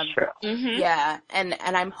 Oh, that's true. Mm-hmm. Yeah, and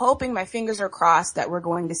I'm hoping, my fingers are crossed, that we're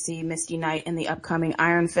going to see Misty Knight in the upcoming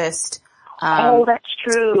Iron Fist. Oh, that's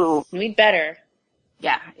true. We'd better.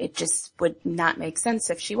 Yeah, it just would not make sense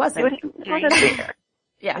if she wasn't. It wasn't there.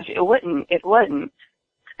 Yeah. It wouldn't.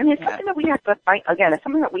 I mean, it's something that we have to fight, again, it's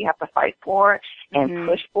something that we have to fight for and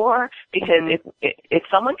push for, because if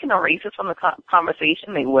someone can erase us from the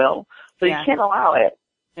conversation, they will. So you can't allow it.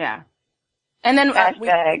 Yeah. And then,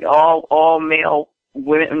 hashtag all male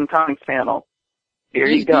women in comics panel. Here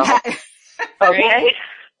you go. Okay?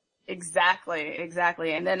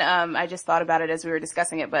 Exactly. And then, I just thought about it as we were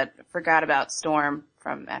discussing it, but forgot about Storm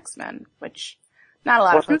from X-Men, which not a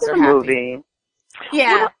lot of folks are happy. Movie.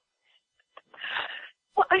 Yeah.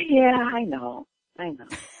 Well, yeah, I know.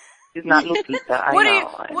 She's not Lupita.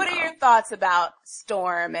 What are your thoughts about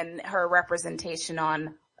Storm and her representation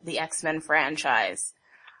on the X-Men franchise?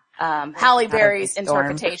 Halle Berry's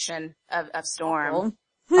interpretation of Storm.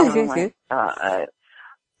 Oh my God.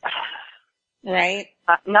 Right.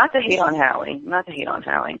 Not to hate on Halle.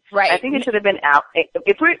 Right. I think it should have been out.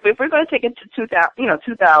 If we're going to take it to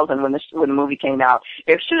 2000 when the movie came out,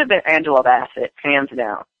 it should have been Angela Bassett, hands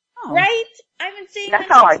down. Oh. Right? I've been seeing That's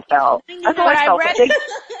how I felt.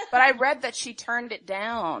 But I read that she turned it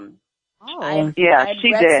down. Oh. I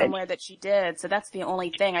she read did. somewhere that she did, so that's the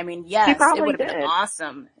only thing. I mean, yes, it would have been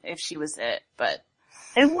awesome if she was it, but.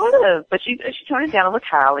 It would have, but she turned it down with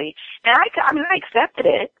Halle. And I accepted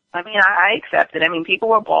it. I accepted it. I mean, people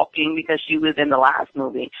were balking because she was in the last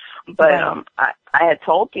movie. But, I had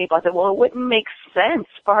told people, I said, well, it wouldn't make sense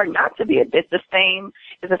for her not to be it. It's the same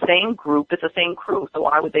group, it's the same crew, so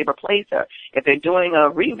why would they replace her? If they're doing a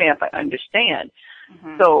revamp, I understand.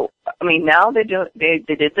 Mm-hmm. So, I mean, now they did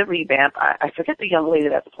the revamp. I forget the young lady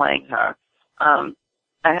that's playing her. I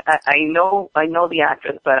know the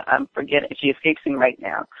actress, but I'm forgetting. She escapes me right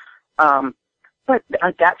now. But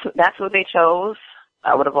that's what they chose.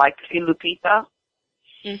 I would have liked to see Lupita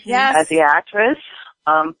as the actress.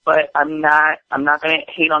 But I'm not going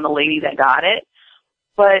to hate on the lady that got it.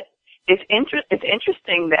 But it's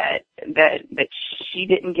interesting that she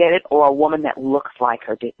didn't get it, or a woman that looks like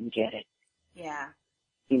her didn't get it. Yeah.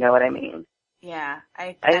 You know what I mean? Yeah.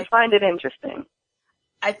 I just find it interesting.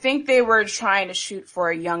 I think they were trying to shoot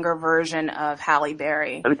for a younger version of Halle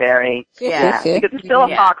Berry. Yeah. Because it's still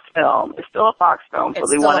a Fox film. So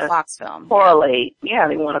they want to correlate. Yeah,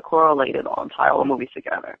 they want to correlate it all, tie all the movies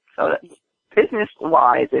together. So that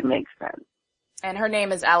business-wise, it makes sense. And her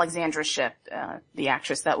name is Alexandra Shipp, the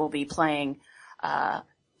actress that will be playing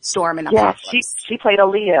Storm in Apocalypse. Yes, she played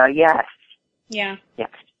Aaliyah, yes. Yeah. Yes.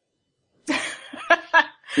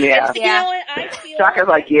 Yeah. You know what? I feel Chaka's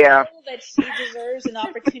like, yeah. that she deserves an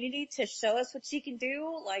opportunity to show us what she can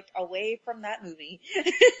do, like, away from that movie.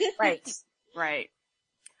 Right.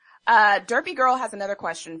 Derpy Girl has another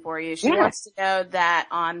question for you. She wants to know that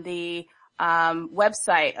on the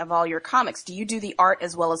website of all your comics, do you do the art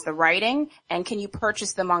as well as the writing? And can you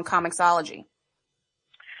purchase them on Comixology?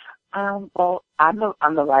 Well, I'm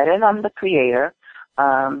the writer and I'm the creator.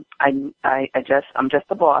 I'm just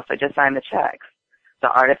the boss. I just sign the checks. The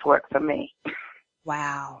artists work for me.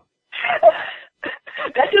 Wow.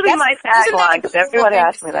 That should be my tagline, because everyone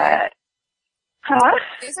asks me that. Huh?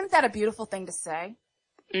 Isn't that a beautiful thing to say?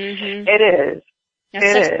 Mm-hmm. It is.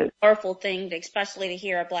 That's such a powerful thing, especially to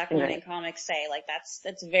hear a black woman in comics say. Like,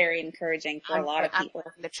 that's very encouraging for a lot of people.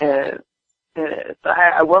 It is. So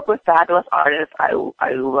I work with fabulous artists. I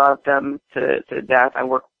love them to death. I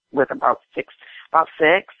work with about six or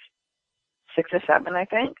seven, I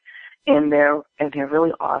think. And they're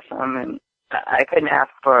really awesome, and I couldn't ask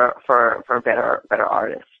for better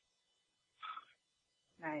artists.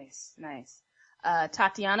 Nice.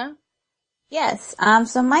 Tatiana? Yes.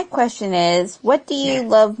 So my question is, what do you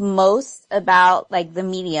love most about, like, the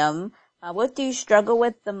medium? What do you struggle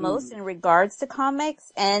with the most in regards to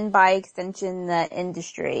comics, and by extension, the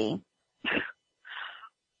industry?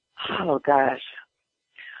 Oh gosh.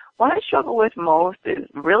 What I struggle with most is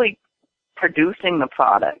really producing the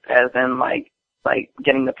product, as in like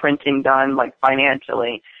getting the printing done, like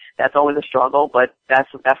financially. That's always a struggle, but it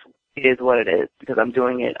is what it is, because I'm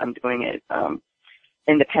doing it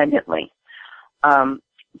independently.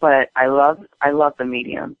 But I love the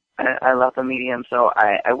medium. I love the medium, so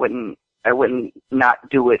I wouldn't not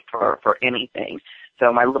do it for anything.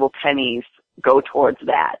 So my little pennies go towards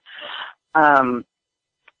that.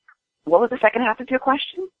 What was the second half of your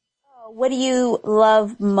question? What do you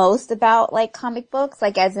love most about, like, comic books,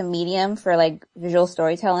 like, as a medium for, like, visual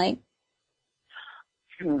storytelling?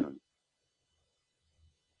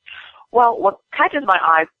 Well, what catches my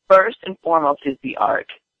eye first and foremost is the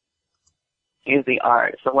art.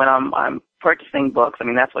 So when I'm purchasing books, I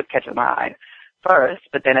mean, that's what catches my eye first.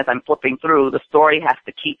 But then as I'm flipping through, the story has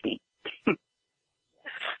to keep me.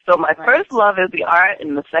 So my first love is the art,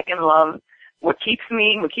 and the second love, what keeps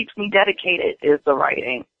me dedicated is the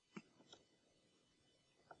writing.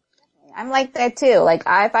 I'm like that too. Like,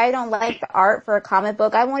 if I don't like the art for a comic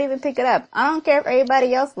book, I won't even pick it up. I don't care if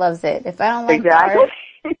everybody else loves it. If I don't like the art,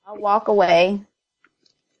 I'll walk away.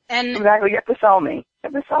 And exactly, you have to sell me. You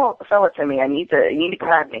have to sell it to me. You need to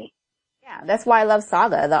grab me. Yeah, that's why I love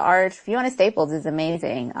Saga. The art, Fiona Staples is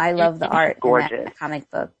amazing. I love the art gorgeous. in that comic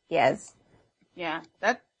book. Yes. Yeah,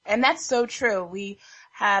 that's so true. We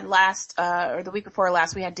had or the week before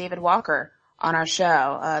last, we had David Walker on our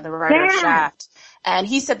show, the writer of Shaft. And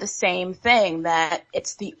he said the same thing, that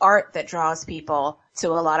it's the art that draws people to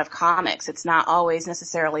a lot of comics. It's not always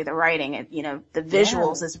necessarily the writing. The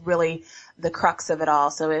visuals is really the crux of it all.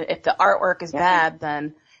 So if the artwork is bad,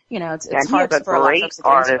 then, it's hard for a lot of folks to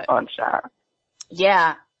get into it. On Shaft.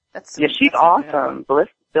 Yeah. She's awesome.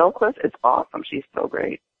 Bilquis is awesome. She's so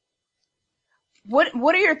great. What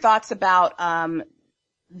are your thoughts about,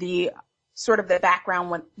 the sort of the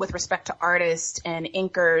background with respect to artists and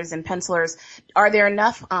inkers and pencilers? Are there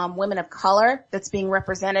enough women of color that's being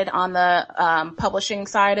represented on the publishing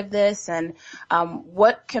side of this? And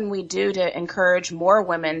what can we do to encourage more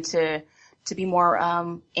women to be more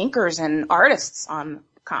inkers and artists on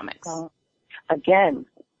comics? Again,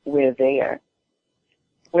 we're there.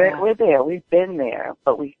 We're there. We've been there,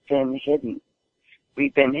 but we've been hidden.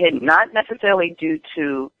 We've been hidden, not necessarily due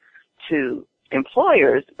to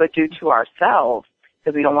employers, but due to ourselves,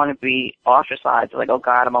 because we don't want to be ostracized. Like, oh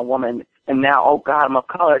God, I'm a woman, and now, oh God, I'm of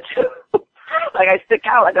color too. Like, I stick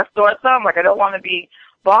out like a sore thumb. Like, I don't want to be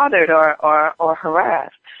bothered or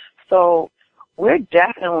harassed. So we're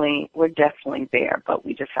definitely there, but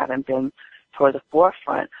we just haven't been toward the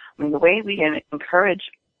forefront. I mean, the way we can encourage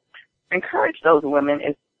those women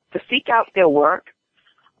is to seek out their work,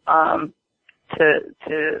 to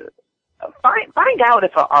find out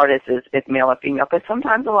if an artist is male or female, because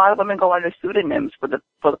sometimes a lot of women go under pseudonyms for the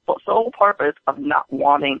sole purpose of not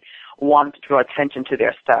wanting to draw attention to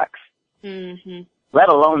their sex, let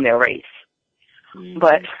alone their race.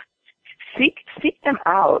 But seek them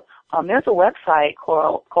out. There's a website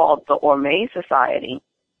called the Orme Society,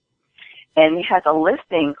 and it has a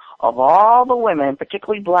listing of all the women,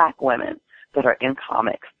 particularly black women, that are in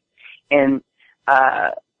comics. And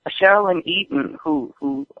Sherilyn Eaton, who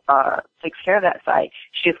takes care of that site,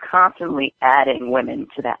 she is constantly adding women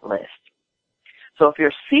to that list. So if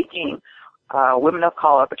you're seeking women of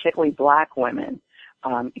color, particularly black women,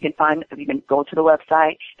 you can go to the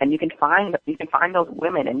website and you can find those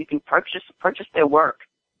women, and you can purchase their work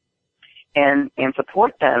and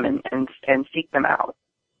support them and seek them out.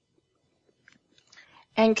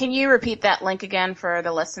 And can you repeat that link again for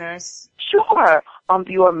the listeners? Sure.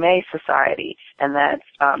 The Orme Society, and that's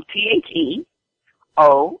THEOR,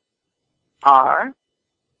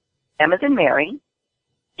 M as in Mary,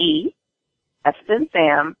 E, S as in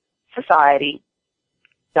Sam, Society.com.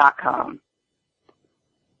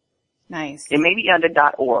 Nice. It may be under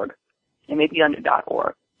 .org. And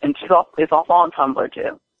it's also on Tumblr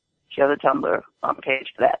too. She has a Tumblr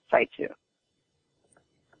page for that site too.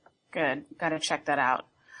 Good. Got to check that out.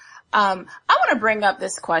 I want to bring up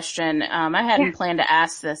this question. I hadn't planned to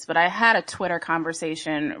ask this, but I had a Twitter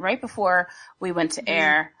conversation right before we went to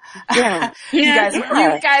air. Yeah. You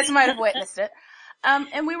guys might have witnessed it.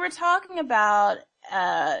 And we were talking about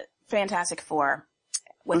Fantastic Four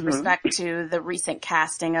with respect to the recent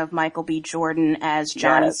casting of Michael B. Jordan as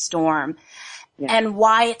Johnny Storm. And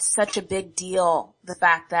why it's such a big deal, the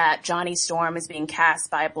fact that Johnny Storm is being cast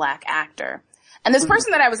by a black actor. And this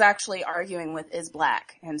person that I was actually arguing with is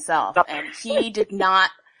black himself. And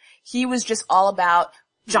he was just all about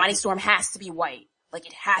Johnny Storm has to be white. Like,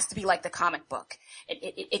 it has to be like the comic book.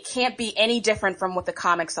 It can't be any different from what the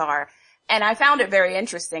comics are. And I found it very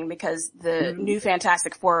interesting because the new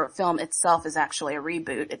Fantastic Four film itself is actually a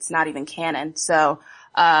reboot. It's not even canon. So,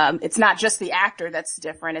 it's not just the actor that's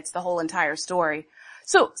different. It's the whole entire story.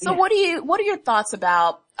 So what are your thoughts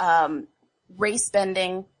about, race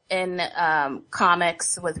bending in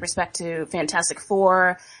comics with respect to Fantastic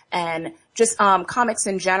Four and just comics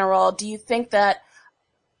in general? Do you think that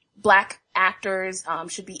black actors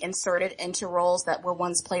should be inserted into roles that were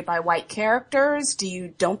once played by white characters?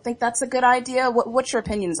 Don't think that's a good idea? What's your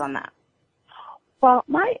opinions on that? Well,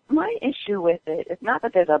 my issue with it is not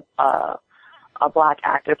that there's a black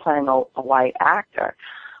actor playing a white actor.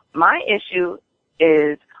 My issue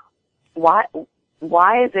is why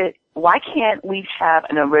is it why can't we have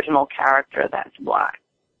an original character that's black?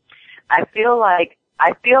 I feel like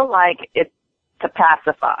it's to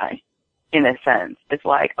pacify, in a sense. It's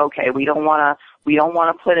like, okay, we don't want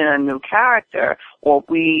to put in a new character, or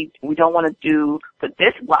we don't want to put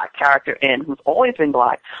this black character in who's always been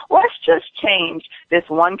black. Let's just change this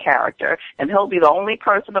one character, and he'll be the only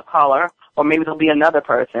person of color, or maybe there'll be another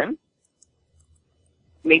person,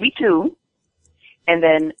 maybe two, and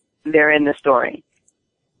then they're in the story.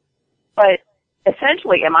 But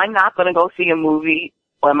essentially, am I not going to go see a movie,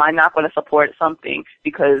 or am I not going to support something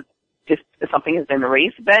because just something has been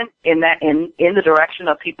race bent in the direction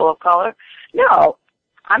of people of color? No.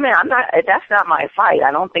 I mean, that's not my fight.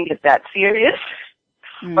 I don't think it's that serious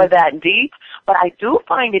or that deep, but I do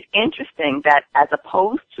find it interesting that as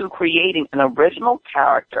opposed to creating an original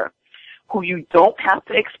character who you don't have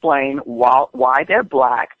to explain why they're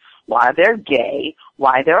black, why they're gay,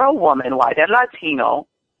 why they're a woman, why they're Latino,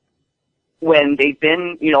 when they've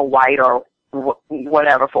been, white or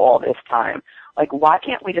whatever for all this time. Like, why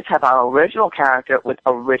can't we just have our original character with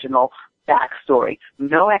original backstory?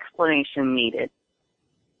 No explanation needed.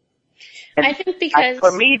 And I think because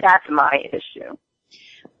for me, that's my issue.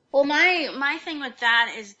 Well, my thing with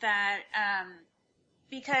that is that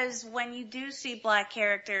because when you do see black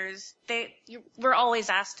characters, we're always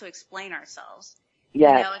asked to explain ourselves.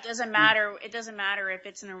 Yes. It doesn't matter. It doesn't matter if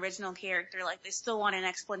it's an original character. Like, they still want an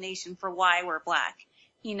explanation for why we're black.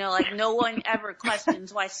 Like, no one ever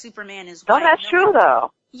questions why Superman is white. No, that's true,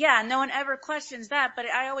 though. Yeah, no one ever questions that. But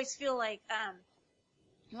I always feel like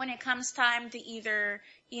when it comes time to either,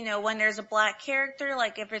 when there's a black character,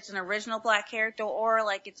 like if it's an original black character, or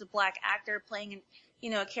like it's a black actor playing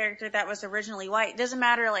a character that was originally white, it doesn't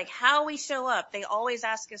matter like how we show up. They always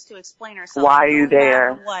ask us to explain ourselves. Why are you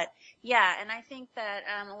there? What? Yeah, and I think that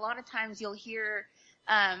a lot of times you'll hear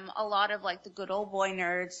a lot of like the good old boy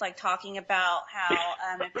nerds like talking about how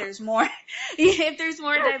if there's more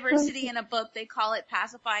diversity in a book, they call it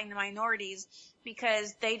pacifying the minorities,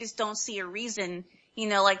 because they just don't see a reason.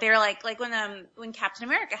 Like they're like when Captain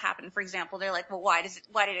America happened, for example, they're like, well, why did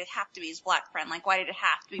it have to be his black friend? Like, why did it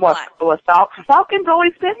have to be black? Well, Falcon's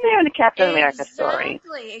always been there in the Captain America story.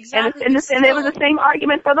 Exactly. And it was the same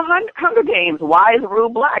argument for the Hunger Games. Why is Rue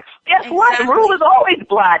black? Guess what? Rue is always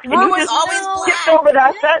black. Rue is always black. Skipped over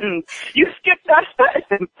that sentence. You skipped that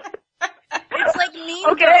sentence. It's like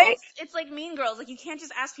Mean Girls. It's like Mean Girls. Like, you can't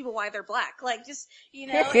just ask people why they're black. Like, just, it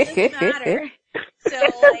doesn't matter. So,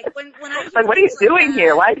 like, when I hear like, what are you doing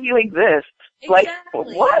here? Why do you exist? Exactly.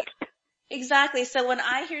 Like, what? Exactly. So when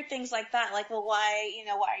I hear things like that, like, well, why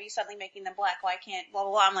are you suddenly making them black? Why can't, blah,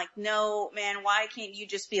 blah, blah. I'm like, no, man, why can't you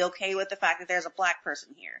just be okay with the fact that there's a black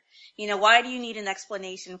person here? Why do you need an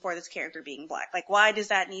explanation for this character being black? Like, why does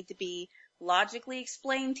that need to be logically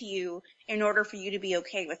explained to you in order for you to be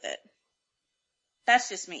okay with it? That's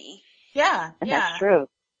just me. Yeah. That's true.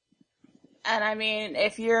 And I mean,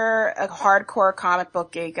 if you're a hardcore comic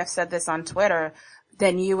book geek, I've said this on Twitter,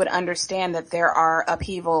 then you would understand that there are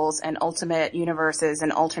upheavals and ultimate universes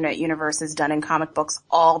and alternate universes done in comic books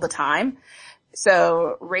all the time.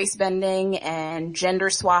 So race bending and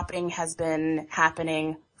gender swapping has been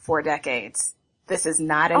happening for decades. This is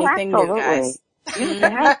not anything new, guys.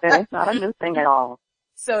 It's not a new thing at all.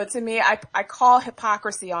 So to me, I call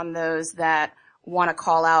hypocrisy on those that want to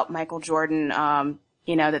call out Michael Jordan,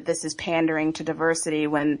 that this is pandering to diversity,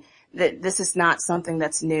 when this is not something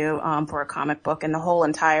that's new for a comic book, and the whole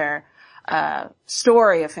entire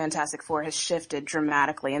story of Fantastic Four has shifted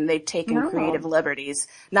dramatically, and they've taken creative liberties,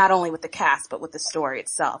 not only with the cast but with the story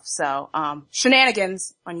itself. So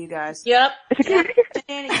shenanigans on you guys. Yep.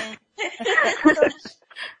 Shenanigans.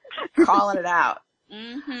 Calling it out.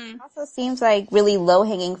 Mm-hmm. It also seems like really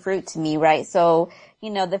low-hanging fruit to me, right? So,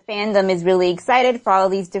 the fandom is really excited for all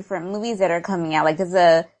these different movies that are coming out. Like, there's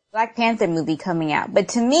a Black Panther movie coming out. But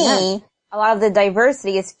to me, a lot of the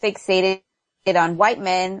diversity is fixated on white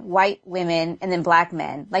men, white women, and then black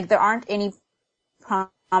men. Like, there aren't any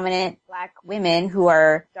prominent black women who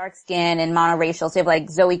are dark-skinned and monoracial. So you have, like,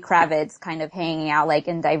 Zoe Kravitz kind of hanging out, like,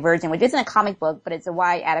 in Divergent, which isn't a comic book, but it's a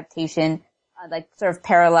wide adaptation, like, sort of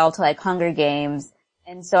parallel to, like, Hunger Games.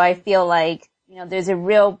 And so I feel like, there's a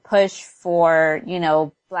real push for,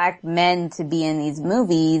 black men to be in these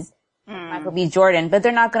movies, Michael B. Jordan, but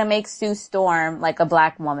they're not going to make Sue Storm like a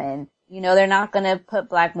black woman. They're not going to put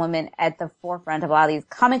black women at the forefront of a lot of these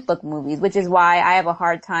comic book movies, which is why I have a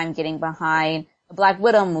hard time getting behind a Black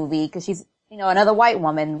Widow movie, because she's, another white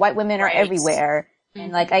woman. White women are everywhere.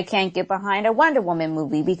 And, like, I can't get behind a Wonder Woman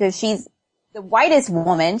movie because she's the whitest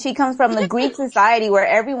woman. She comes from the Greek society where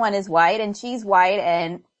everyone is white, and she's white,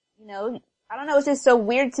 and, I don't know, it's just so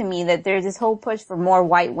weird to me that there's this whole push for more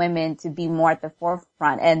white women to be more at the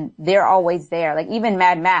forefront, and they're always there. Like, even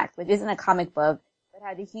Mad Max, which isn't a comic book, but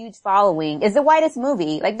had a huge following, is the whitest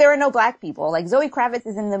movie. Like, there are no black people. Like, Zoe Kravitz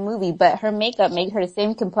is in the movie, but her makeup made her the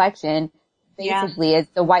same complexion, basically, as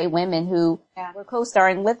the white women who were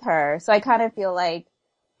co-starring with her. So I kind of feel like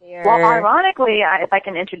they're... Well, ironically, if I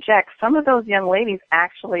can interject, some of those young ladies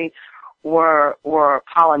actually were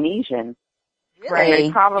Polynesian. Really? Right.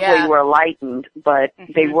 They probably were lightened, but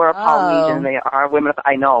they were Polynesian. They are women of,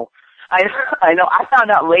 I know. I found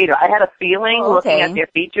out later. I had a feeling looking at their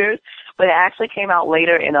features, but it actually came out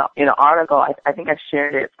later in an article. I think I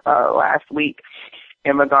shared it last week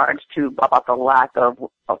in regards to about the lack of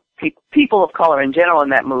people of color in general in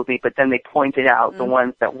that movie, but then they pointed out the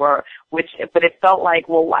ones that were, but it felt like,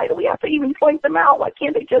 well, why do we have to even point them out? Why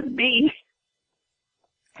can't they just be?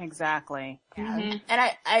 Exactly. And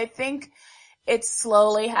I think it's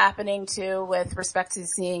slowly happening too with respect to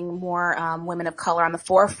seeing more women of color on the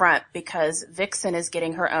forefront, because Vixen is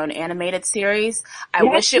getting her own animated series. I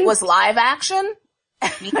wish it was live action.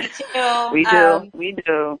 Me too. We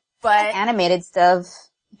do. But animated stuff.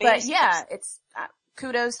 But yeah, it's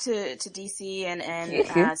kudos to DC and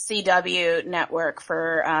CW Network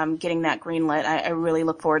for getting that greenlit. I really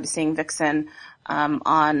look forward to seeing Vixen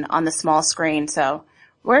on the small screen. So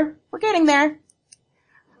we're getting there.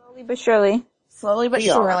 Slowly but surely. Slowly but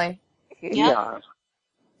surely. Yeah.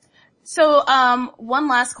 So, one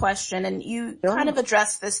last question, and you kind of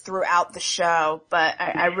addressed this throughout the show, but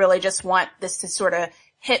I really just want this to sort of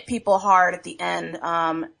hit people hard at the end,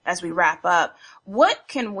 as we wrap up. What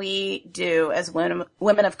can we do as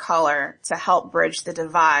women of color to help bridge the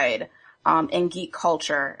divide, in geek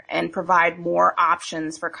culture and provide more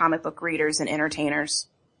options for comic book readers and entertainers?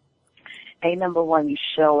 Number one, you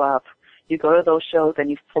show up. You go to those shows and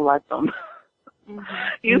you flood them.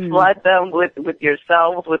 You flood them with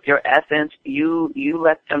yourselves, with your essence. You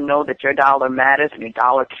let them know that your dollar matters and your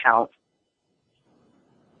dollar counts.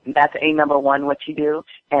 That's number one, what you do.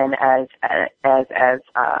 And as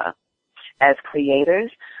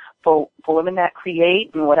creators, for women that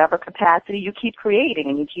create in whatever capacity, you keep creating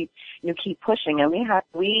and you keep pushing. And we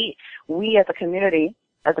as a community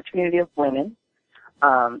of women,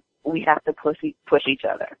 we have to push each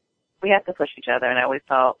other. We have to push each other, and I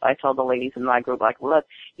told the ladies in my group, like, look,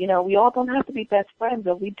 we all don't have to be best friends,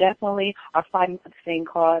 but we definitely are fighting for the same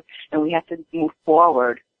cause, and we have to move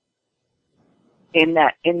forward in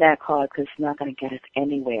that cause, because it's not going to get us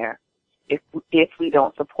anywhere if we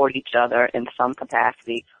don't support each other in some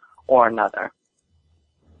capacity or another.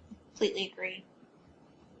 Completely agree.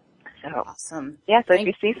 So, awesome. Yeah, so if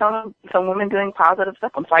you see some women doing positive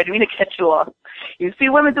stuff, I'm sorry, I didn't mean to cut you off. You see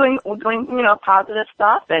women doing positive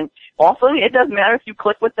stuff, and also it doesn't matter if you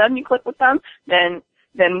click with them, then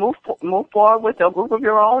move forward with a group of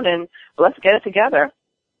your own, and let's get it together.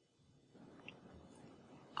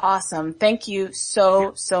 Awesome. Thank you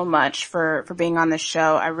so much for being on this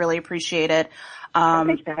show. I really appreciate it.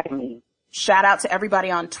 Thanks for having me. Shout out to everybody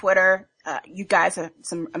on Twitter. You guys have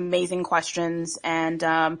some amazing questions, and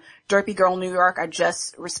Derpy Girl New York, I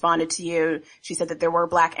just responded to you. She said that there were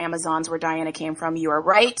black Amazons where Diana came from. You are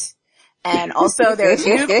right. And also there's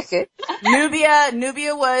Nubia.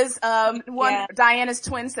 Nubia was Diana's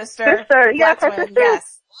twin sister. Yes, her twin. sister.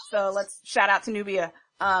 Yes. So let's shout out to Nubia.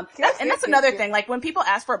 That's another thing. Like, when people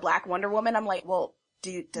ask for a black Wonder Woman, I'm like, well,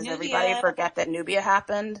 does everybody forget that Nubia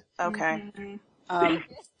happened? Okay.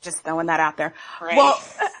 Just throwing that out there. Right. Well,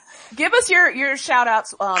 give us your shout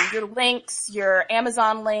outs, your links, your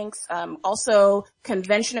Amazon links, also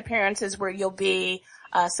convention appearances where you'll be,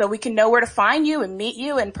 so we can know where to find you and meet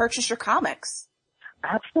you and purchase your comics.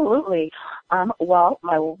 Absolutely. Well,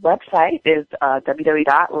 my website is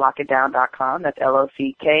www.lockettdown.com. That's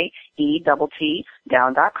LOCKETT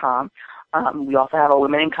down.com. We also have a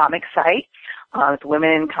Women in Comics site. It's Women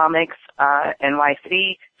in Comics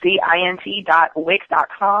NYC,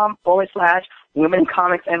 CINT.wix.com/Women in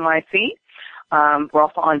Comics NYC. We're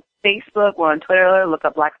also on Facebook. We're on Twitter. Look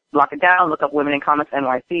up Lock It Down. Look up Women in Comics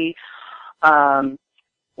NYC.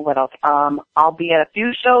 What else? I'll be at a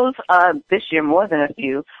few shows this year, more than a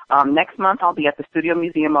few. Next month I'll be at the Studio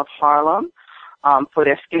Museum of Harlem for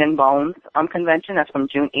their Skin and Bones convention. That's from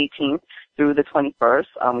June 18th through the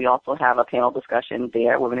 21st. We also have a panel discussion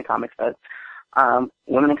there. Women in Comics does.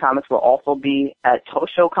 Women in Comics will also be at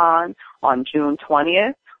ToshoCon on June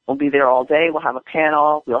 20th. We'll be there all day. We'll have a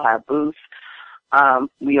panel. We'll have booths.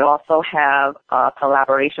 We also have a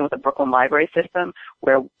collaboration with the Brooklyn Library System,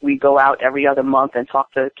 where we go out every other month and talk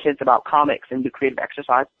to kids about comics and do creative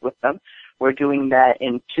exercises with them. We're doing that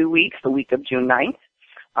in 2 weeks, the week of June 9th,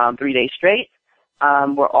 3 days straight.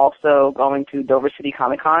 We're also going to Dover City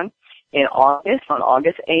Comic Con in August, on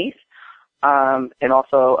August 8th. And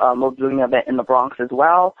also, we'll be doing an event in the Bronx as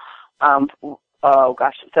well.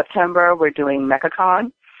 September, we're doing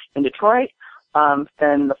MechaCon in Detroit.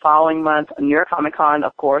 Then the following month, New York Comic Con,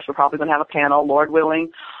 of course, we're probably going to have a panel, Lord willing.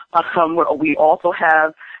 We'll also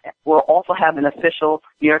have an official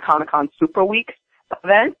New York Comic Con Super Week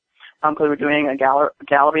event, because we're doing a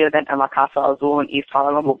gallery event in La Casa Azul in East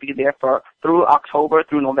Harlem. We'll be there through October,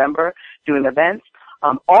 through November, doing events.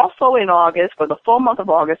 Also in August, for the full month of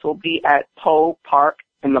August, we'll be at Poe Park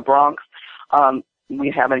in the Bronx. We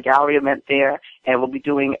have a gallery event there, and we'll be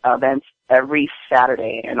doing events every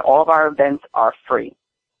Saturday, and all of our events are free.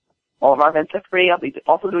 All of our events are free. I'll be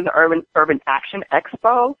also doing the Urban Action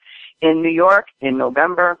Expo in New York in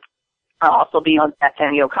November. I'll also be at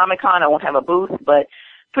San Diego Comic Con. I won't have a booth, but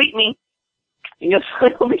tweet me. You'll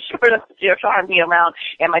be sure to find me around.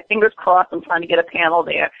 And my fingers crossed, I'm trying to get a panel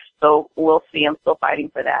there. So we'll see. I'm still fighting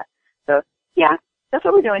for that. So, yeah, that's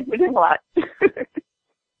what we're doing. We're doing a lot.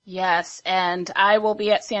 Yes, and I will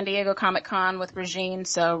be at San Diego Comic Con with Regine,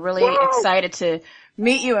 so really excited to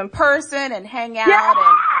meet you in person and hang out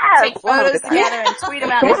and take photos together and tweet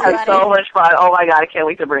about it. everybody. It's so much fun. Oh my God, I can't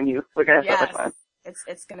wait to bring you. We're going to have so much fun.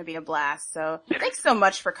 It's going to be a blast. So thanks so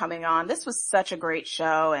much for coming on. This was such a great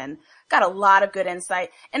show and got a lot of good insight.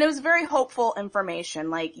 And it was very hopeful information.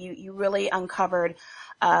 Like you really uncovered,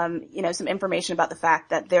 some information about the fact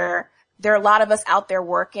that there are a lot of us out there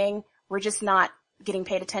working. We're just not getting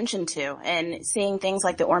paid attention to, and seeing things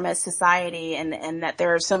like the Ormez Society and that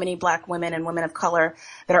there are so many Black women and women of color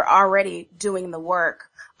that are already doing the work,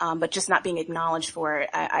 but just not being acknowledged for it.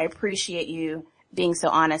 I appreciate you being so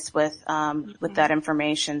honest with that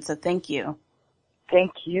information. So thank you.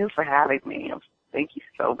 Thank you for having me. Thank you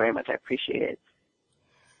so very much. I appreciate it.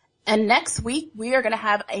 And next week we are going to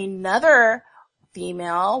have another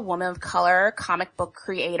female woman of color comic book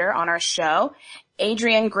creator on our show,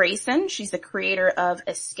 Adrienne Grayson. She's the creator of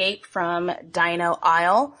Escape from Dino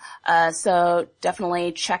Isle. So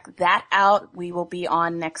definitely check that out. We will be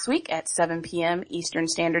on next week at 7 p.m. Eastern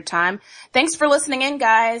Standard Time. Thanks for listening in,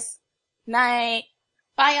 guys. Night.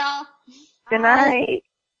 Bye, y'all. Good night.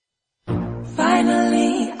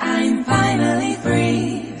 Finally, I'm finally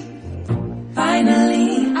free. Finally.